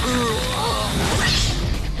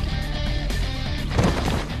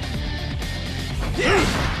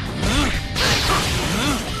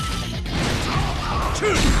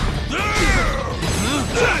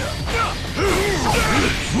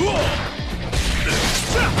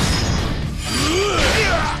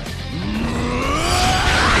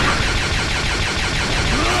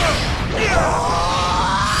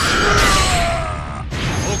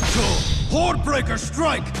Octo! Hordebreaker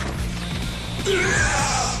Strike!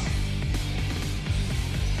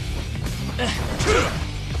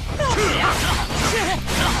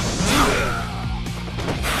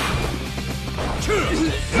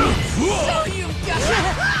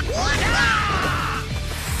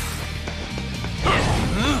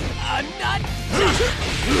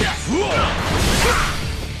 Hook!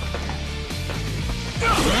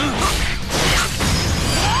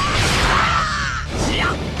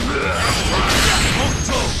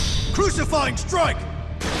 Crucifying strike!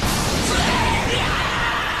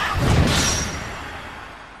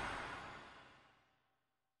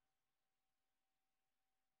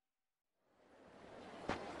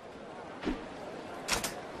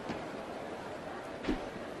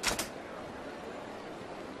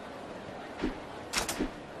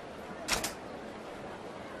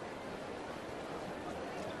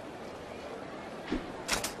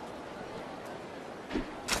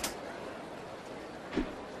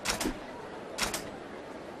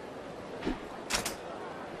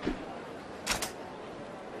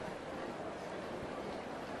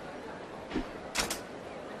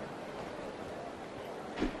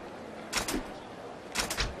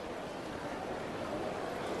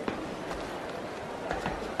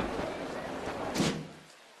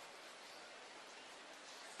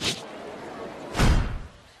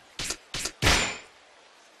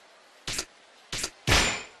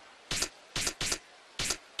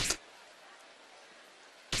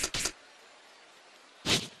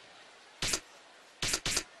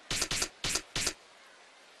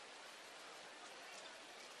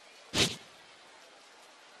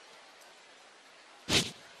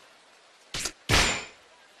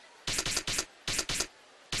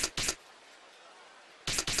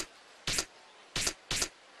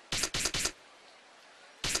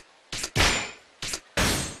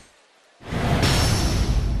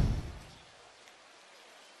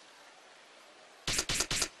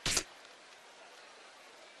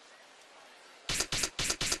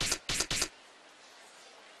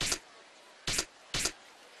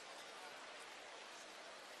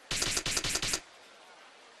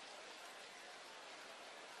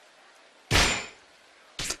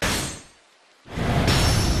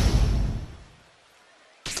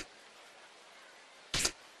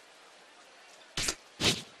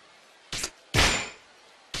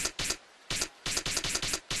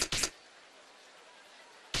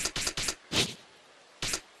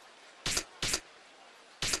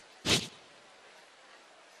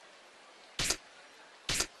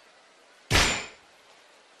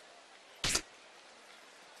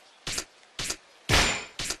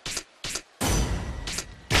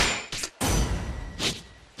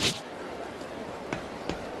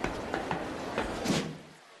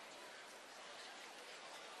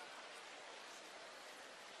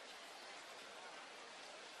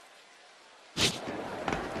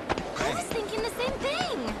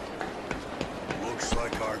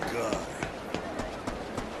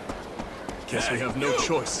 Guess we have no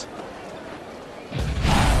choice.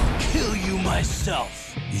 I'll kill you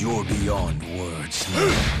myself. You're beyond words.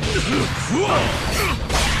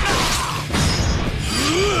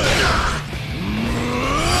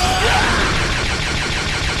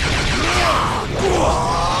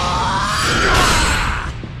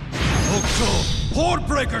 Octo,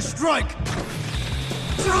 Hordebreaker strike!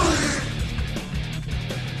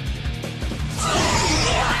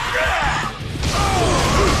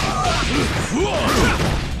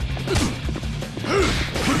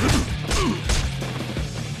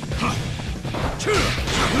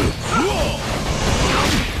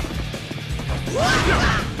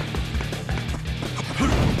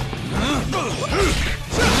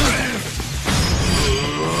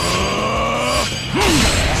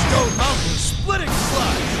 Stone Mountain splitting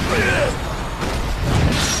slash!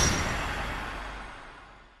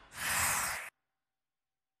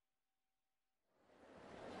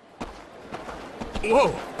 Whoa!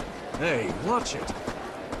 Hey, watch it.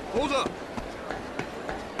 Hold up!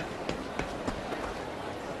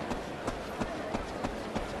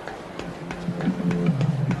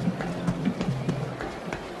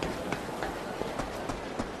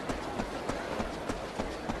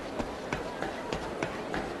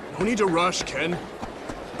 No need to rush, Ken.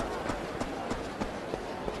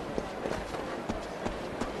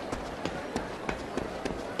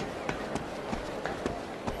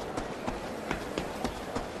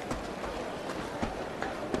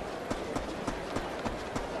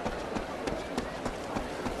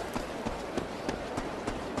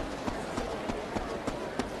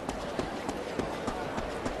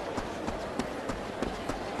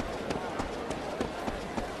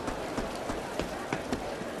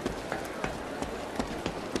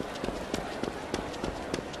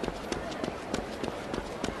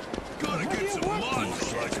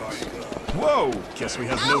 Whoa! Guess we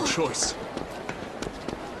have no choice.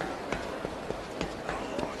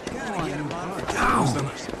 Ow!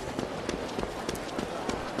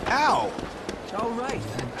 Ow! All right.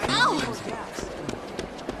 Ow!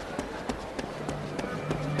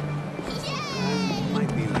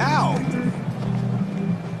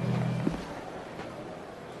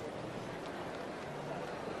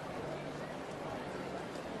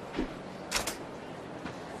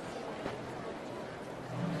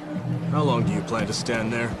 How long do you plan to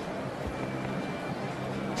stand there?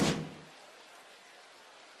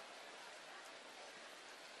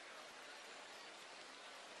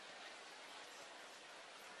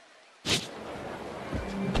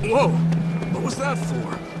 Whoa! What was that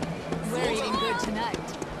for? We're eating good tonight.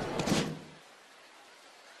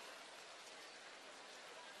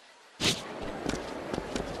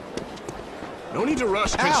 No need to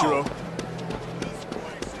rush, Kenshiro.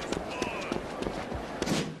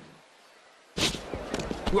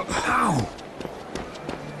 Ow!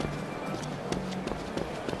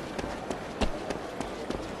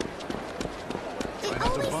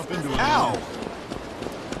 Ow!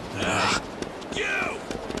 You!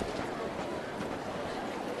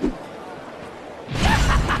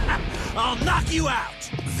 I'll knock you out!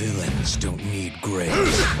 Villains don't need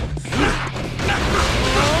graves.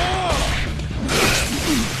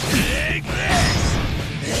 Take this!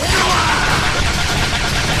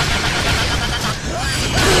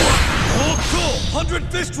 Hold cool! 100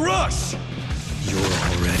 Fist Rush! You're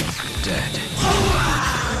already dead.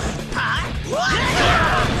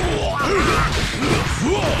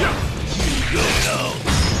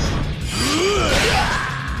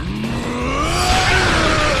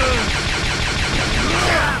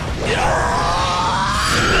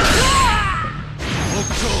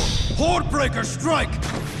 Horde Breaker Strike!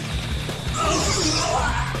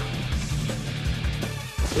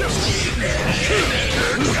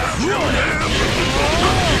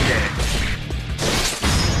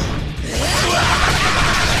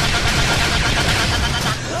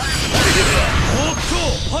 Hold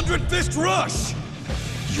cool! 100 Fist Rush!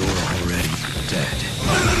 You're already dead.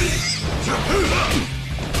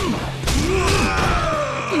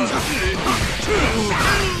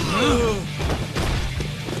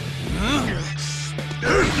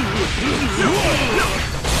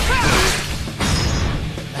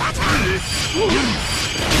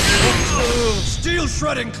 Steel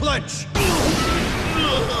Shredding Clench!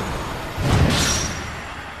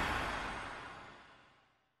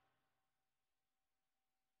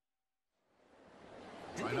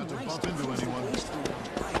 Try not to bump into anyone.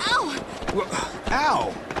 Ow!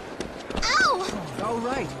 Ow! Ow! Oh,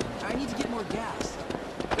 right. I need to get more gas.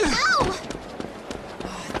 Ow!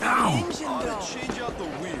 Ow! Engine, though. Change out the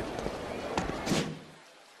wheel.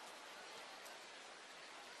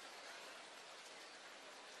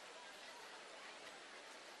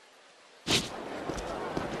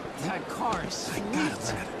 That car is sweet. I gotta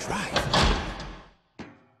learn how to drive.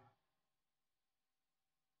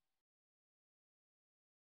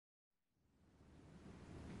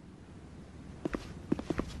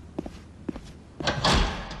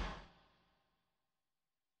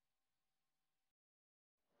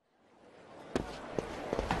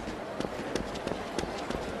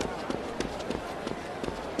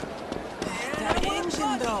 That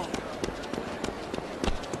engine, though.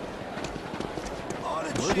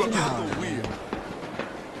 Change out the wheel.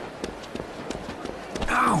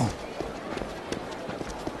 Ow!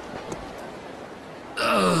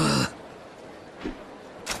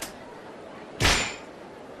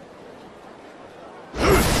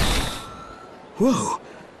 Whoa!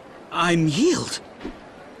 I'm healed.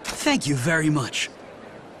 Thank you very much.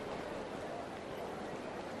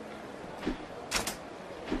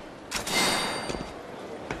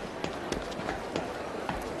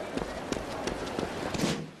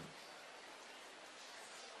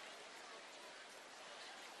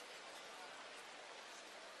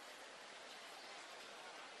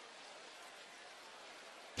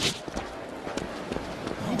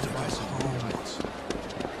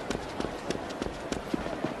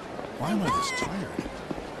 Why am I this tired?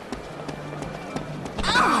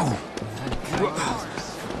 Ow!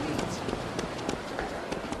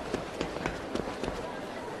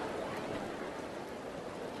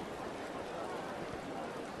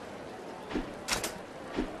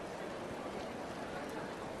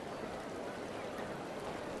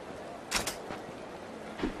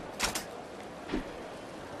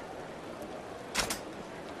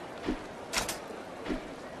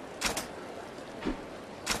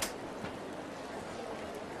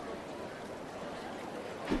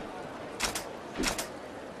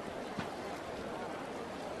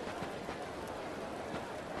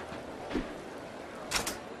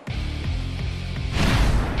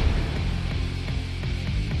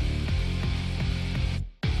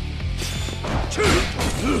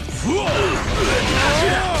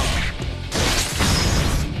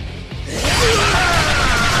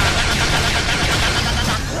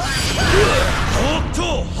 Hold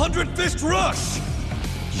cool! 100 Fist Rush!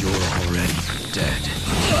 You're already dead.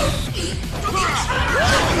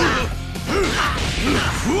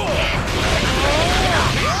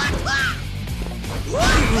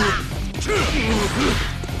 Stone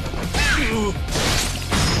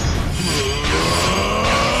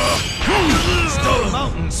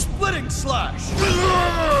Mountain Splitting Slash!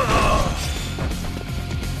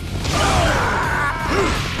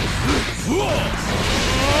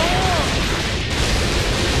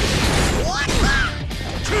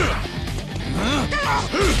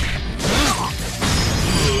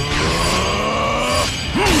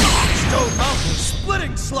 Stone Mountain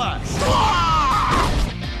Splitting Slash!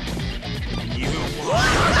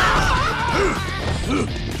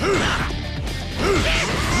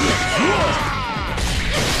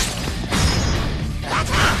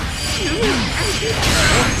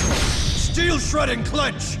 Steel Shredding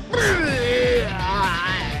Clench!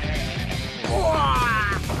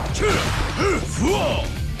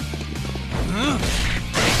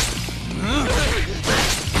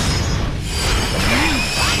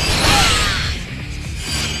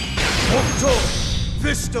 Octo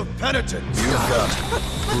Fist of Penitence! You've got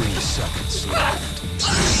 3 seconds left.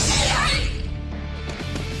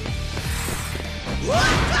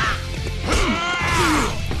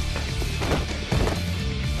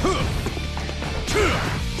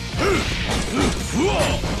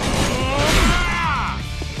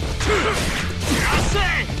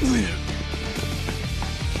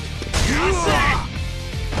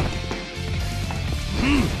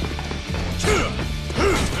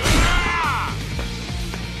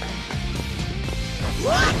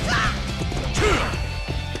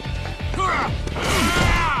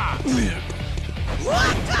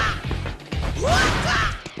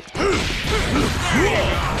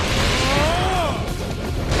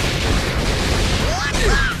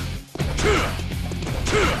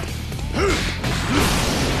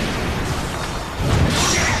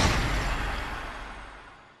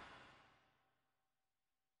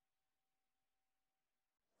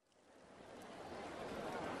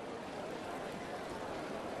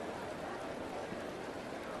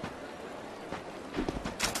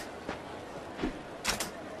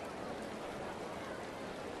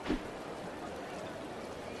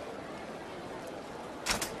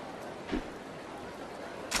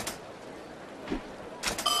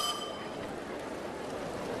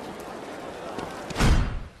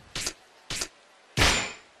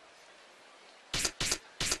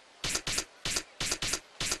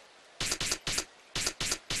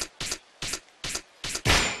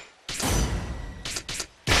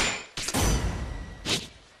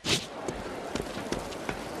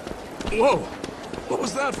 Whoa! What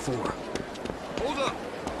was that for? Hold up!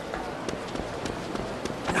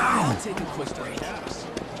 Now! I'll take a quick break.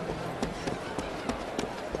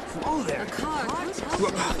 Whoa there!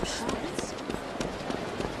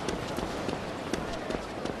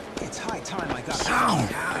 It's high time I got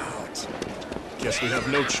Sound out. Guess we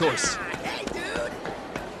have no choice. Hey, dude!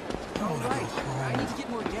 All right, I need to get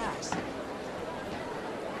more gas.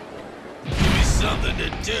 Give me something to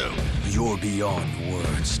do. You're beyond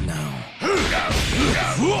words now.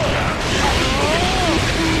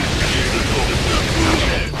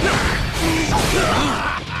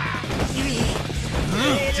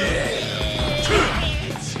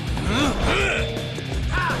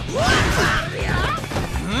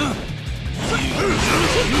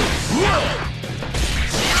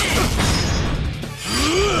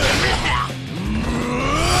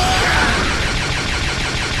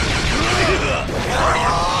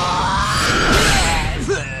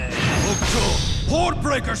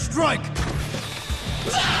 Hordebreaker Strike!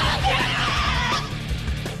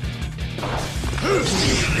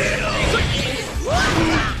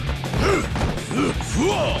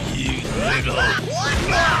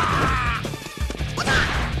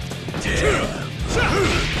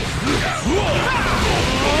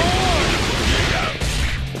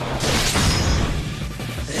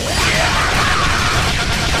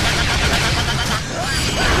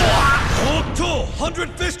 Octo 100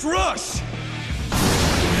 Fist Rush!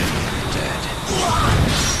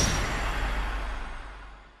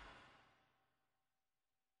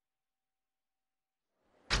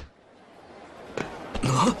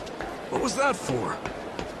 Huh? What was that for?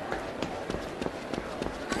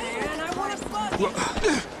 Man, I want to fuck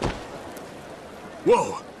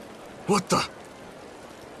Whoa! What the?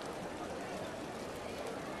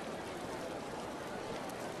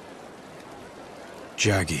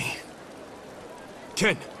 Jagi.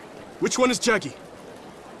 Ken, which one is Jagi?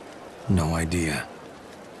 No idea.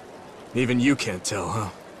 Even you can't tell, huh?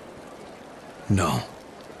 No.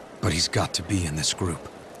 But he's got to be in this group.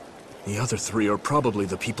 The other 3 are probably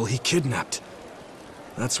the people he kidnapped.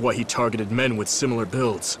 That's why he targeted men with similar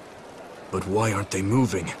builds. But why aren't they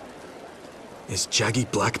moving? Is Jagi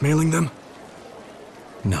blackmailing them?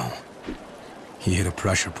 No. He hit a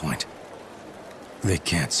pressure point. They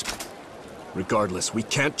can't Regardless, we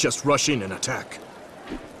can't just rush in and attack.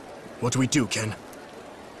 What do we do, Ken?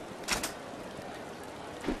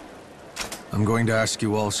 I'm going to ask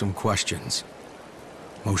you all some questions.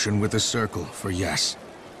 Motion with a circle for yes,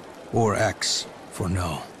 or X for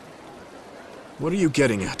no. What are you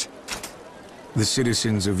getting at? The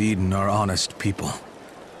citizens of Eden are honest people.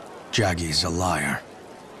 Jagi's a liar.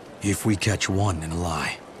 If we catch one in a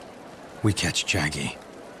lie, we catch Jagi.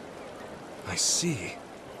 I see.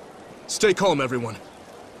 Stay calm, everyone.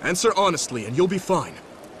 Answer honestly, and you'll be fine.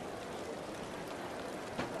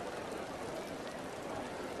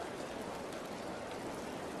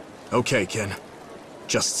 Okay, Ken.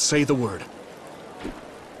 Just say the word.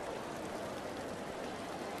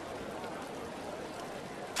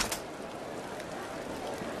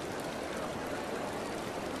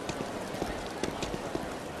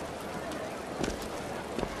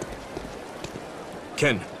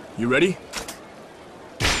 Ken, you ready?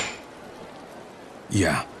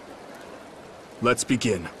 Yeah. Let's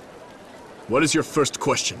begin. What is your first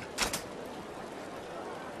question?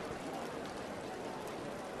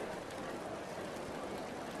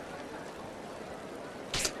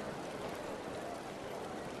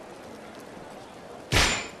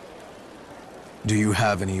 Do you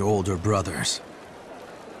have any older brothers?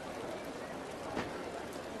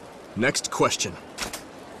 Next question.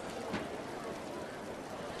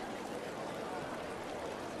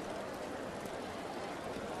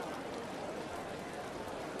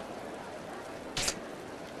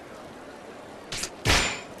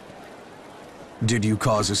 Did you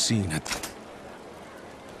cause a scene at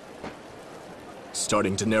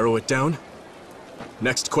Starting to narrow it down?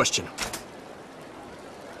 Next question.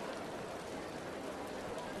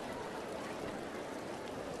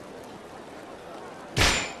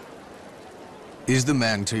 Is the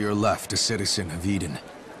man to your left a citizen of Eden?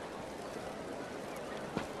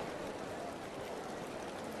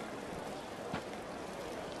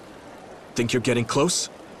 Think you're getting close?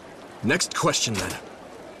 Next question, then.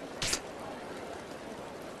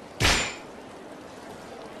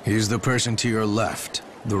 Is the person to your left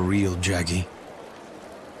the real Jagi?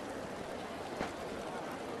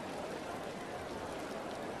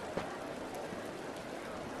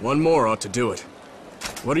 One more ought to do it.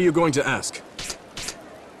 What are you going to ask?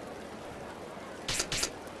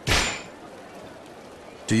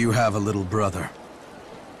 Do you have a little brother?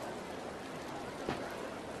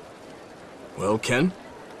 Well, Ken?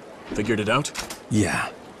 Figured it out? Yeah.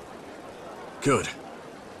 Good.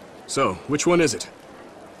 So, which one is it?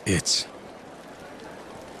 It's...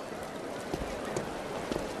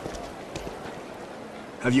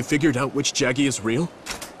 Have you figured out which Jagi is real?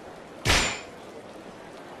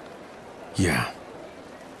 Yeah.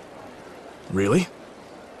 Really?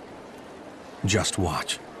 Just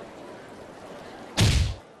watch.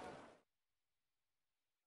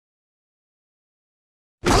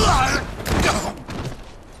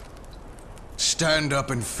 Stand up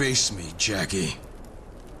and face me, Jagi.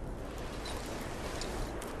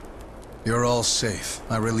 You're all safe.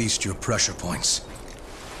 I released your pressure points.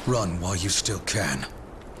 Run while you still can.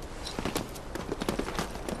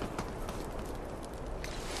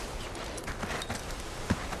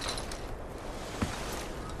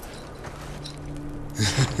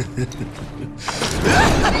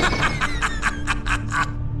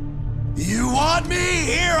 You want me?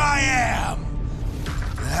 Here I am!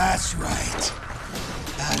 That's right.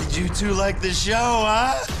 How did you two like the show,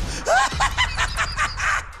 huh?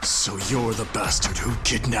 So you're the bastard who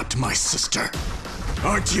kidnapped my sister,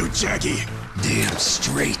 aren't you, Jagi? Damn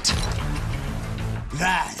straight.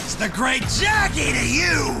 That is the great Jagi to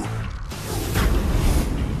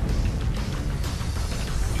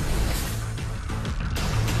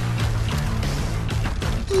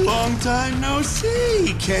you! Long time no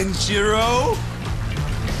see, Kenshiro.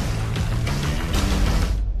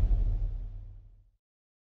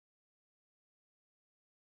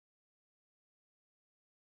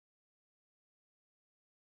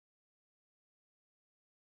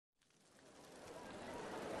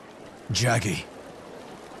 Jagi,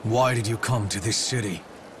 why did you come to this city?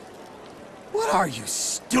 What are you,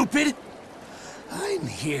 stupid? I'm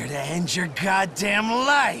here to end your goddamn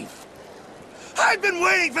life. I've been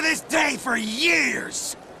waiting for this day for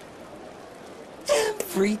years!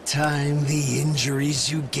 Every time the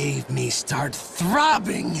injuries you gave me start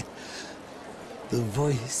throbbing, the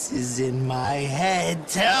voices in my head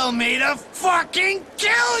tell me to fucking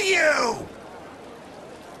kill you!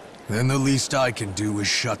 Then the least I can do is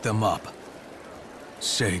shut them up.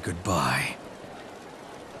 Say goodbye.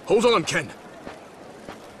 Hold on, Ken.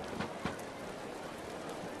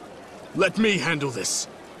 Let me handle this.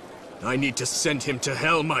 I need to send him to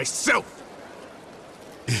hell myself!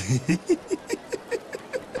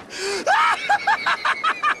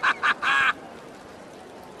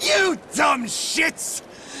 You dumb shits!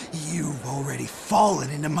 You've already fallen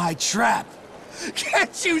into my trap.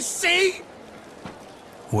 Can't you see?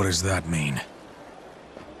 What does that mean?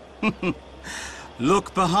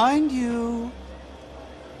 Look behind you.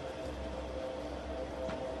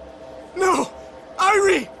 No!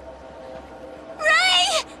 Irie!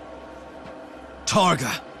 Rei!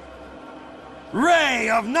 Targa! Rei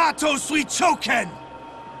of Nato Suichoken!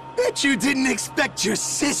 Bet you didn't expect your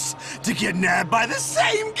sis to get nabbed by the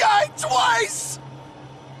same guy twice!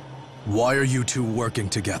 Why are you two working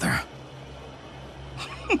together?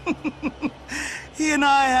 He and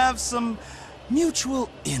I have some mutual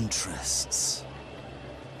interests.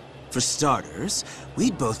 For starters,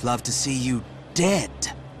 we'd both love to see you dead.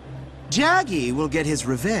 Jagi will get his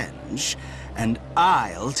revenge, and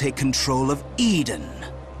I'll take control of Eden.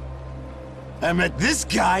 I met this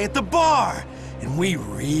guy at the bar, and we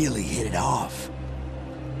really hit it off.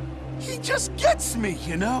 He just gets me,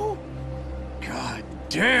 you know? God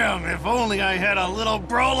damn, if only I had a little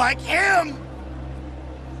bro like him!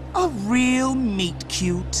 A real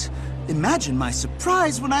meet-cute. Imagine my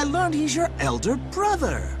surprise when I learned he's your elder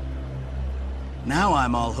brother. Now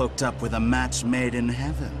I'm all hooked up with a match made in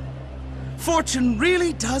heaven. Fortune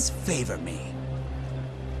really does favor me.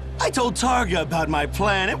 I told Targa about my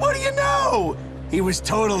plan, and what do you know? He was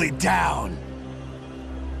totally down.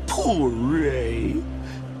 Poor Rei.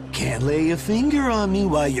 Can't lay a finger on me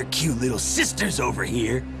while your cute little sister's over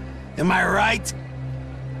here. Am I right?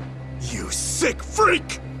 You sick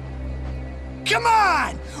freak! Come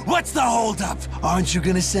on! What's the holdup? Aren't you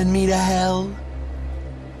gonna send me to hell?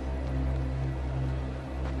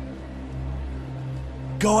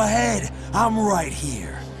 Go ahead, I'm right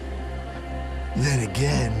here. Then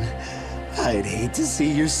again, I'd hate to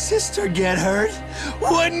see your sister get hurt,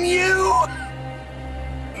 wouldn't you?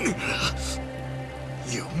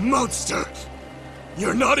 You monster!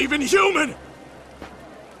 You're not even human!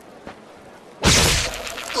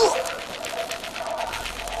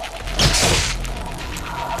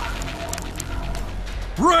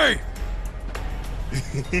 Rei!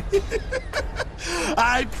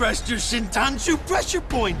 I pressed your Shintanshu pressure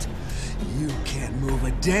point. You can't move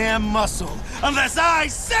a damn muscle unless I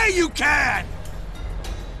say you can!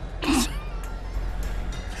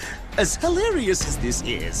 As hilarious as this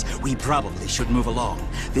is, we probably should move along.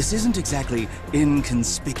 This isn't exactly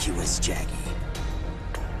inconspicuous, Jagi.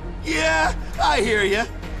 Yeah, I hear ya.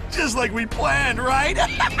 Just like we planned, right?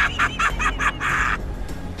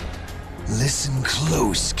 Listen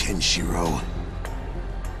close, Kenshiro.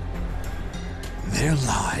 Their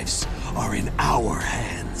lives are in our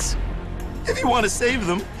hands. If you want to save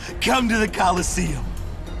them, come to the Colosseum.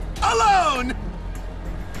 Alone!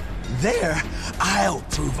 There, I'll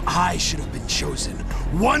prove I should have been chosen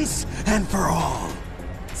once and for all.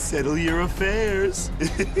 Settle your affairs.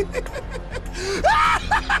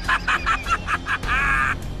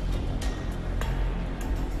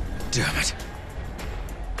 Damn it.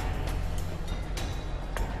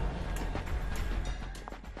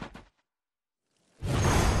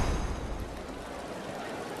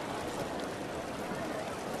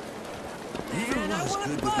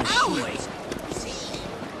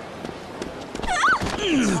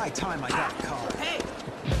 It's high time I got a car. Hey!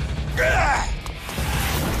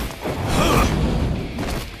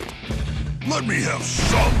 Let me have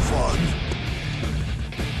some fun.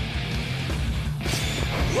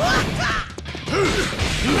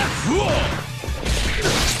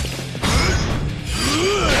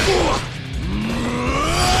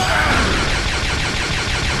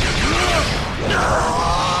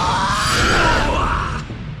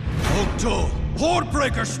 Octo!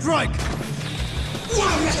 Hordebreaker strike!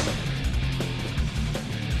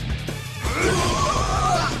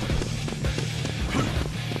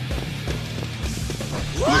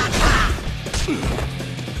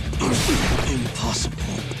 Impossible.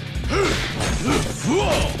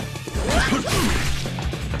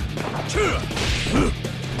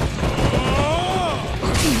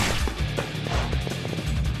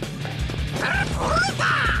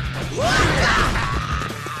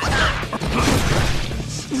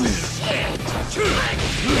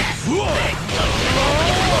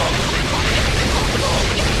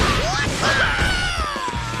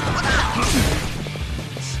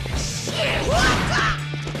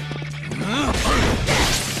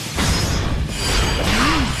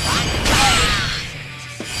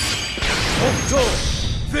 Octo!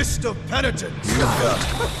 Fist of Penitence! You've got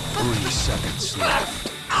 3 seconds left.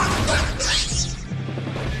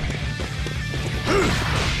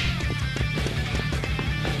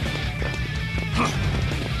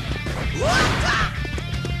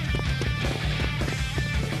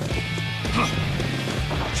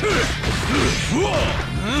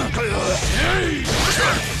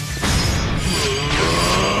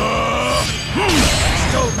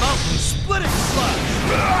 Stone Mountain splitting slash!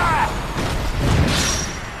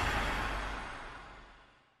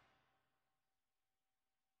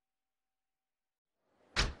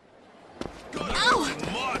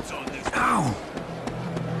 Ow!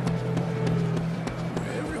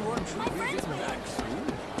 Everyone should be getting back soon.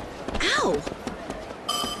 Ow!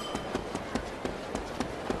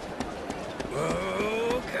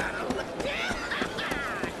 Oh, gotta look down.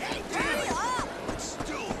 Hey, Hurry up! it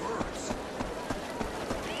still hurts.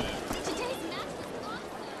 Today's match was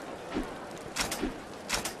awesome.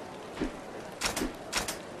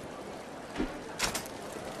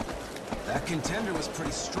 That contender was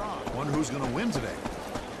pretty strong. Wonder who's gonna win today.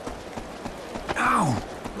 Ow!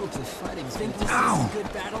 Folks are fighting. Think we'll see Ow. some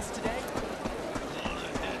good battles today?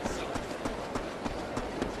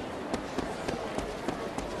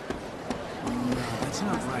 No, that's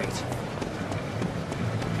not right.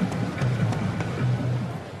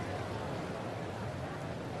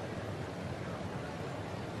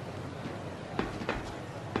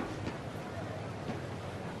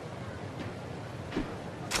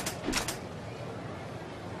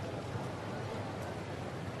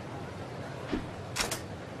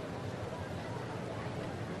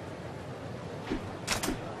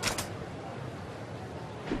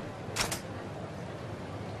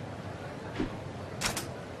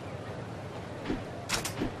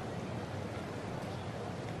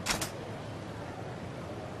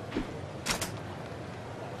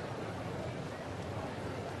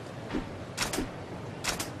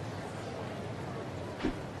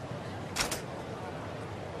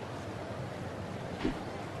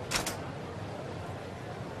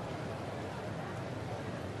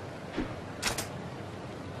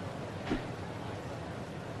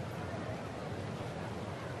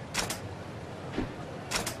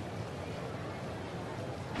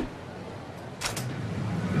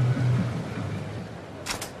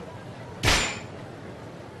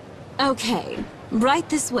 Okay, right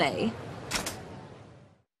this way.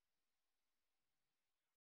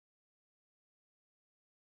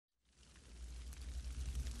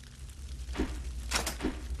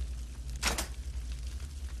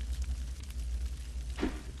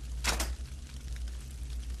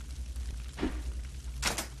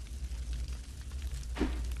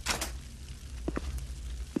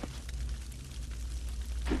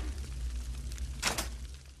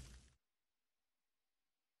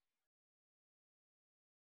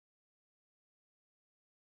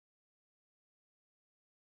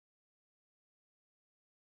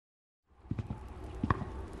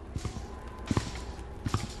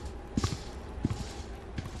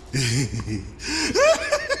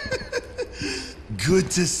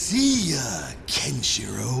 Good to see ya,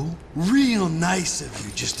 Kenshiro. Real nice of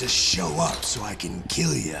you just to show up so I can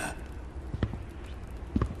kill ya.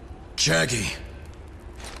 Jagi.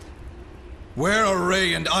 Where are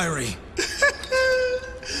Rei and Irie?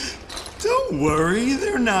 Don't worry,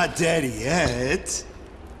 they're not dead yet.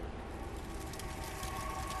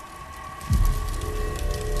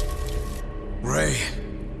 Rei.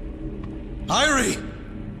 Irie!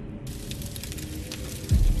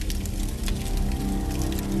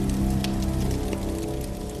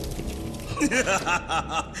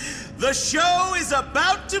 The show is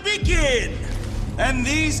about to begin! And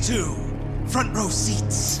these two, front row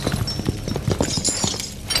seats.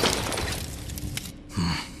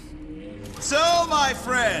 So, my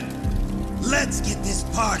friend, let's get this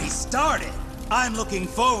party started. I'm looking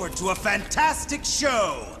forward to a fantastic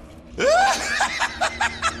show. Man,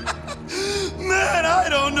 I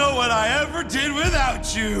don't know what I ever did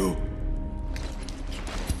without you.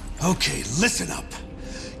 Okay, listen up.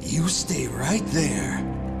 You stay right there,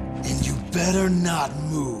 and you better not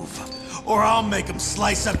move, or I'll make them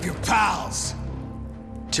slice up your pals.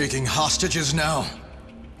 Taking hostages now?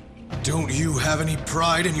 Don't you have any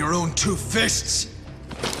pride in your own two fists?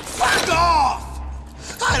 Fuck off!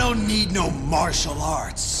 I don't need no martial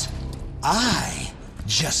arts. I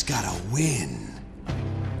just gotta win.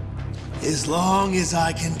 As long as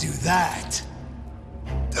I can do that,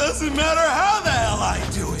 doesn't matter how the hell I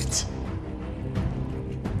do it.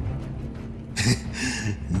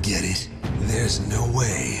 Get it? There's no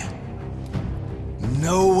way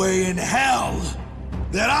in hell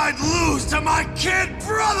that I'd lose to my kid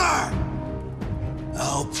brother!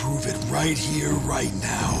 I'll prove it right here, right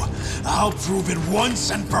now. I'll prove it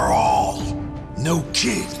once and for all. No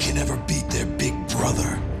kid can ever beat their big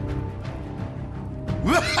brother.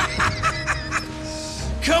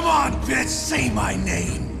 Come on, bitch, say my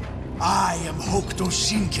name. I am Hokuto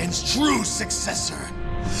Shinken's true successor,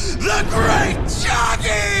 the Great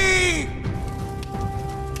Jagi!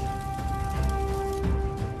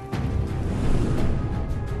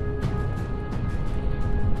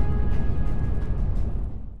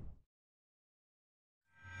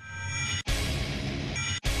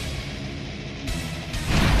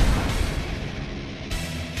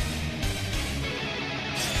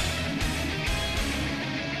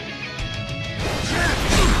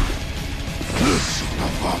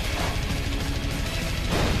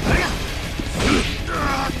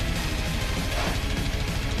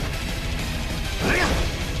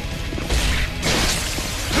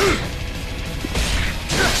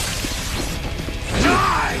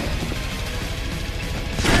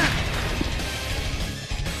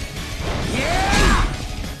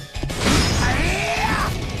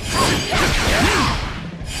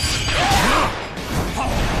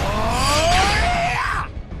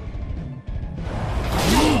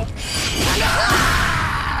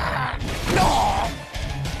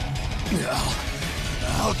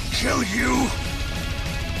 I'll kill you!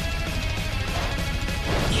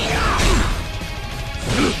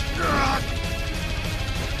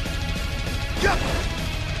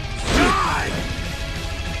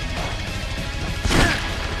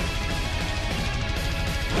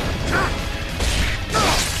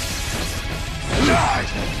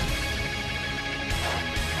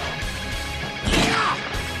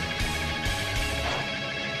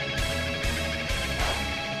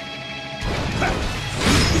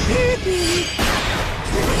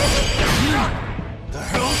 The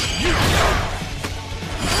hell?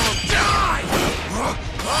 Die!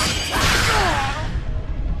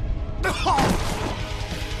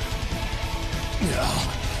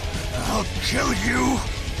 I'll kill you!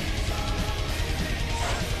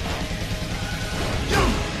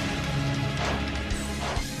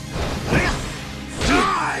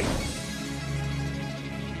 Die!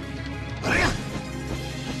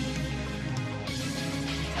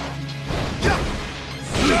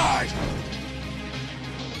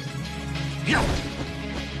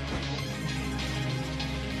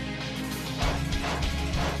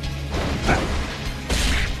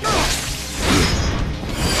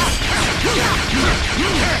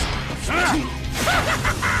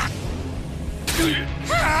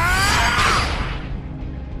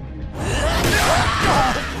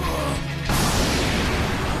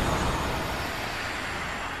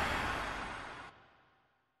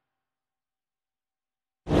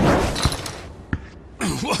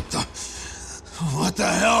 What the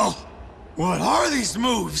hell? What are these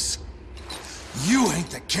moves? You ain't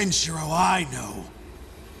the Kenshiro I know.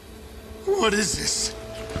 What is this?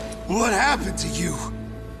 What happened to you?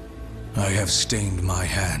 I have stained my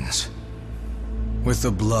hands with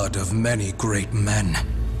the blood of many great men.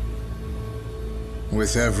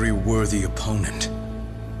 With every worthy opponent,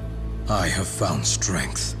 I have found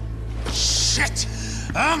strength. Shit!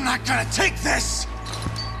 I'm not gonna take this!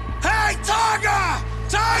 Hey, Targa!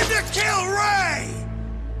 Time to kill Rei!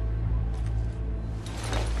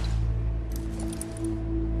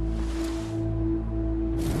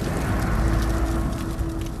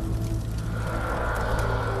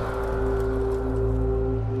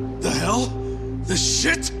 The hell? The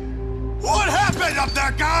shit? What happened up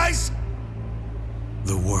there, guys?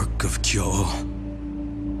 The work of Kyo.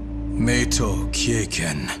 Meito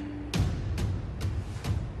Kieiken.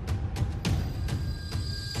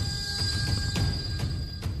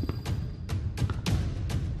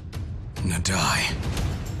 Die.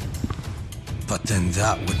 But then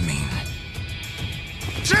that would mean...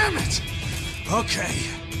 Damn it! Okay.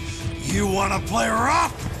 You wanna play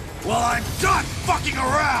rough? Well, I'm done fucking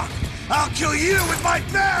around! I'll kill you with my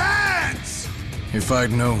bare hands! If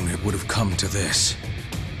I'd known it would have come to this,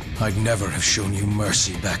 I'd never have shown you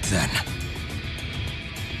mercy back then.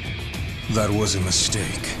 That was a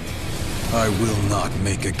mistake. I will not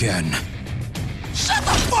make again. Shut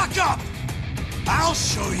the fuck up! I'll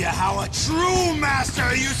show you how a true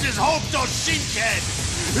master uses Hokuto Shinken!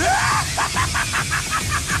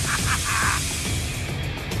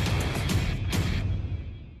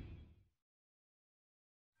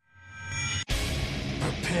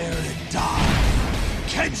 Prepare to die,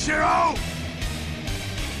 Kenshiro!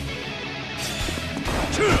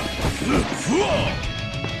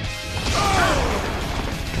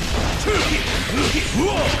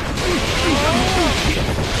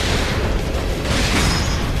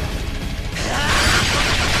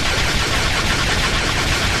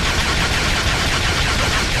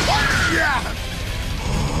 Yeah!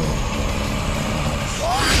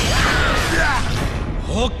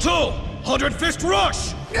 100 Fist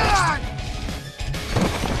Rush!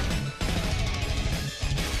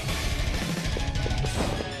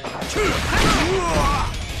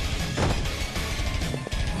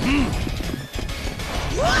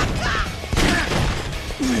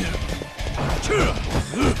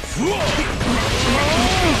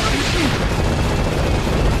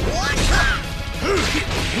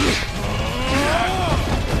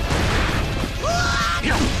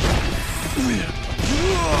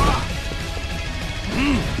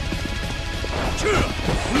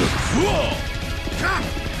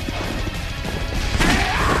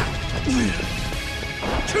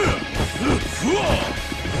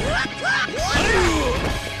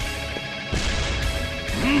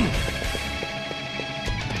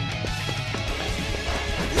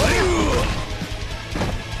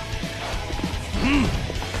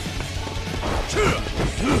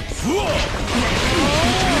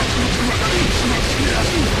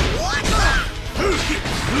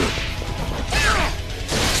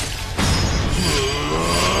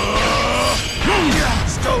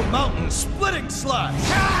 Stone Mountain Splitting Slash!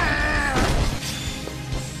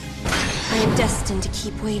 I am destined to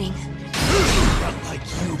keep waiting. Not like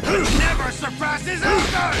you could never surpass his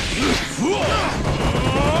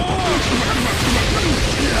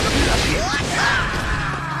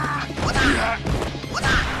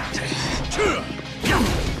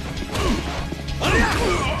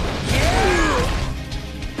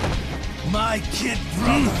My kid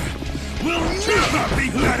brother will never be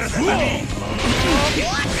better than me!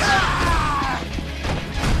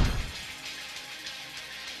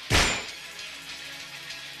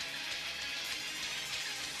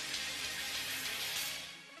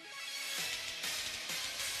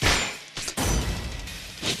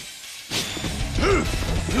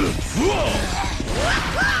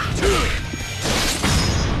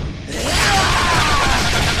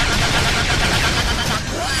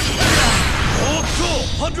 Old Soul,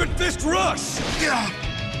 100 Fist Rush!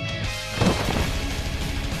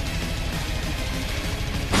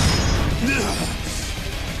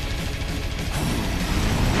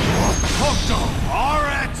 Hooked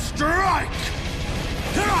RX Strike!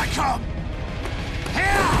 Here I come!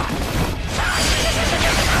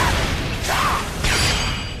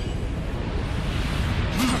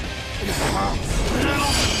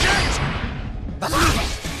 Little shit!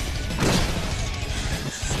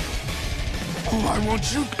 Oh, I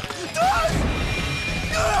want you to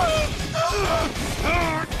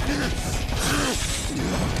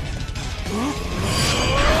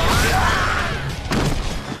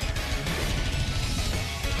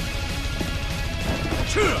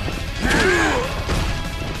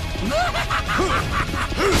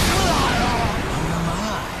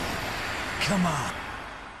Come on.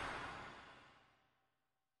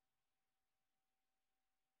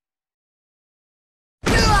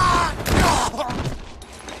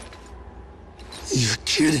 You're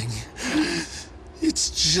kidding.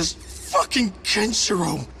 It's just fucking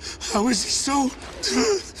Kenshiro. How is he so...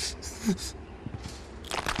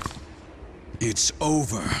 It's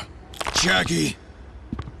over. Jagi!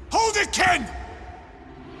 Hold it, Ken!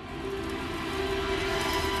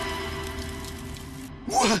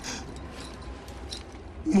 What?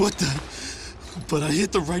 What the... But I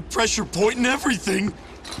hit the right pressure point and everything.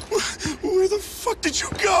 Where the fuck did you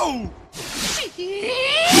go?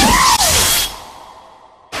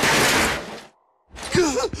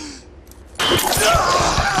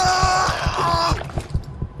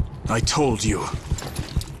 I told you.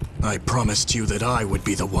 I promised you that I would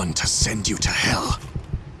be the one to send you to hell.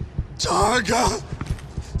 Targa!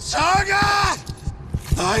 Targa!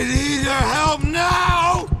 I need your help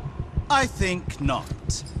now! I think not.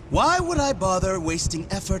 Why would I bother wasting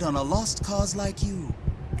effort on a lost cause like you?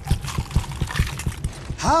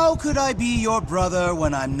 How could I be your brother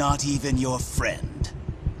when I'm not even your friend?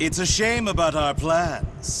 It's a shame about our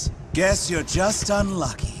plans. Guess you're just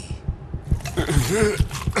unlucky.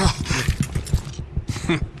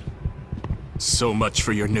 So much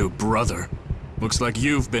for your new brother. Looks like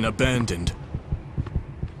you've been abandoned.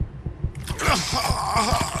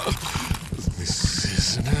 This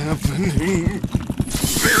isn't happening.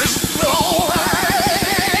 There's no way!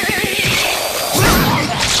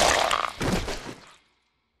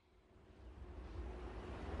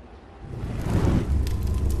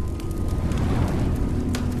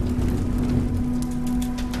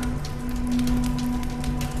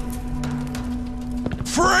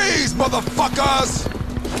 Freeze, motherfuckers!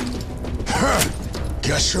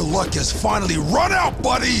 Guess your luck has finally run out,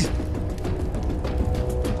 buddy!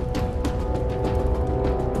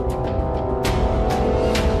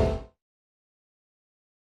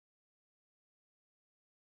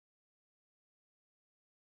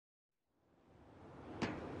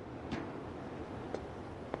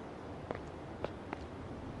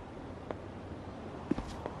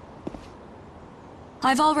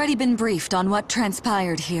 I've already been briefed on what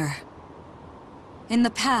transpired here. In the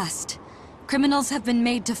past, criminals have been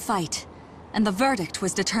made to fight, and the verdict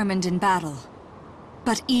was determined in battle.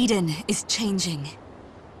 But Eden is changing.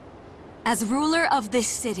 As ruler of this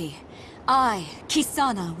city, I,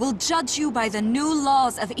 Xsana, will judge you by the new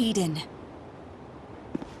laws of Eden.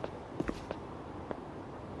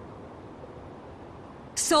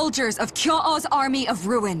 Soldiers of Kyo'o's army of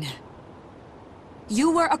ruin.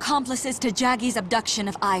 You were accomplices to Jagi's abduction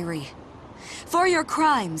of Irie. For your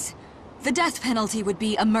crimes, the death penalty would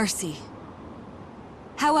be a mercy.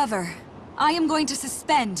 However, I am going to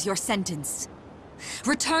suspend your sentence.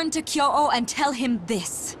 Return to Kyo'o and tell him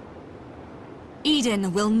this.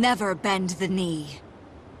 Eden will never bend the knee.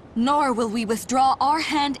 Nor will we withdraw our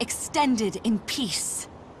hand extended in peace.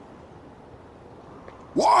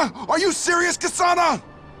 What? Are you serious, Xsana?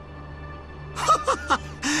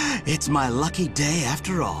 It's my lucky day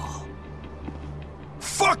after all.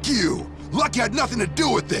 Fuck you! Lucky had nothing to do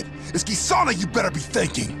with it. It's Xsana you better be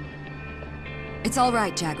thanking. It's all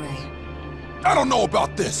right, Jagray. I don't know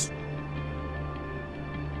about this.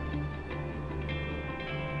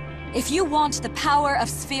 If you want the power of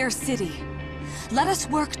Sphere City, let us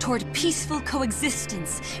work toward peaceful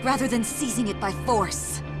coexistence rather than seizing it by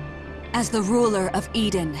force. As the ruler of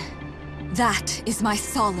Eden, that is my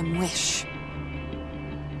solemn wish.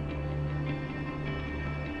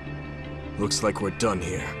 Looks like we're done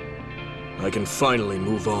here. I can finally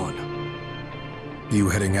move on. You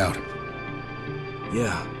heading out?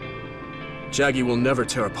 Yeah. Jagi will never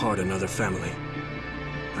tear apart another family.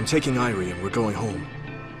 I'm taking Irie and we're going home.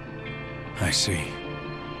 I see.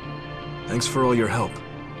 Thanks for all your help.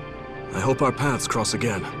 I hope our paths cross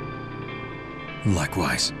again.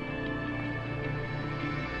 Likewise.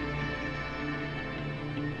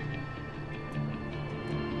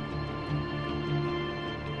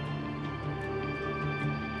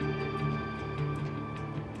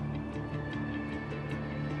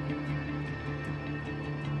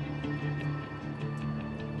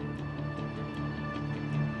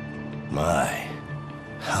 My,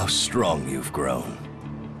 how strong you've grown.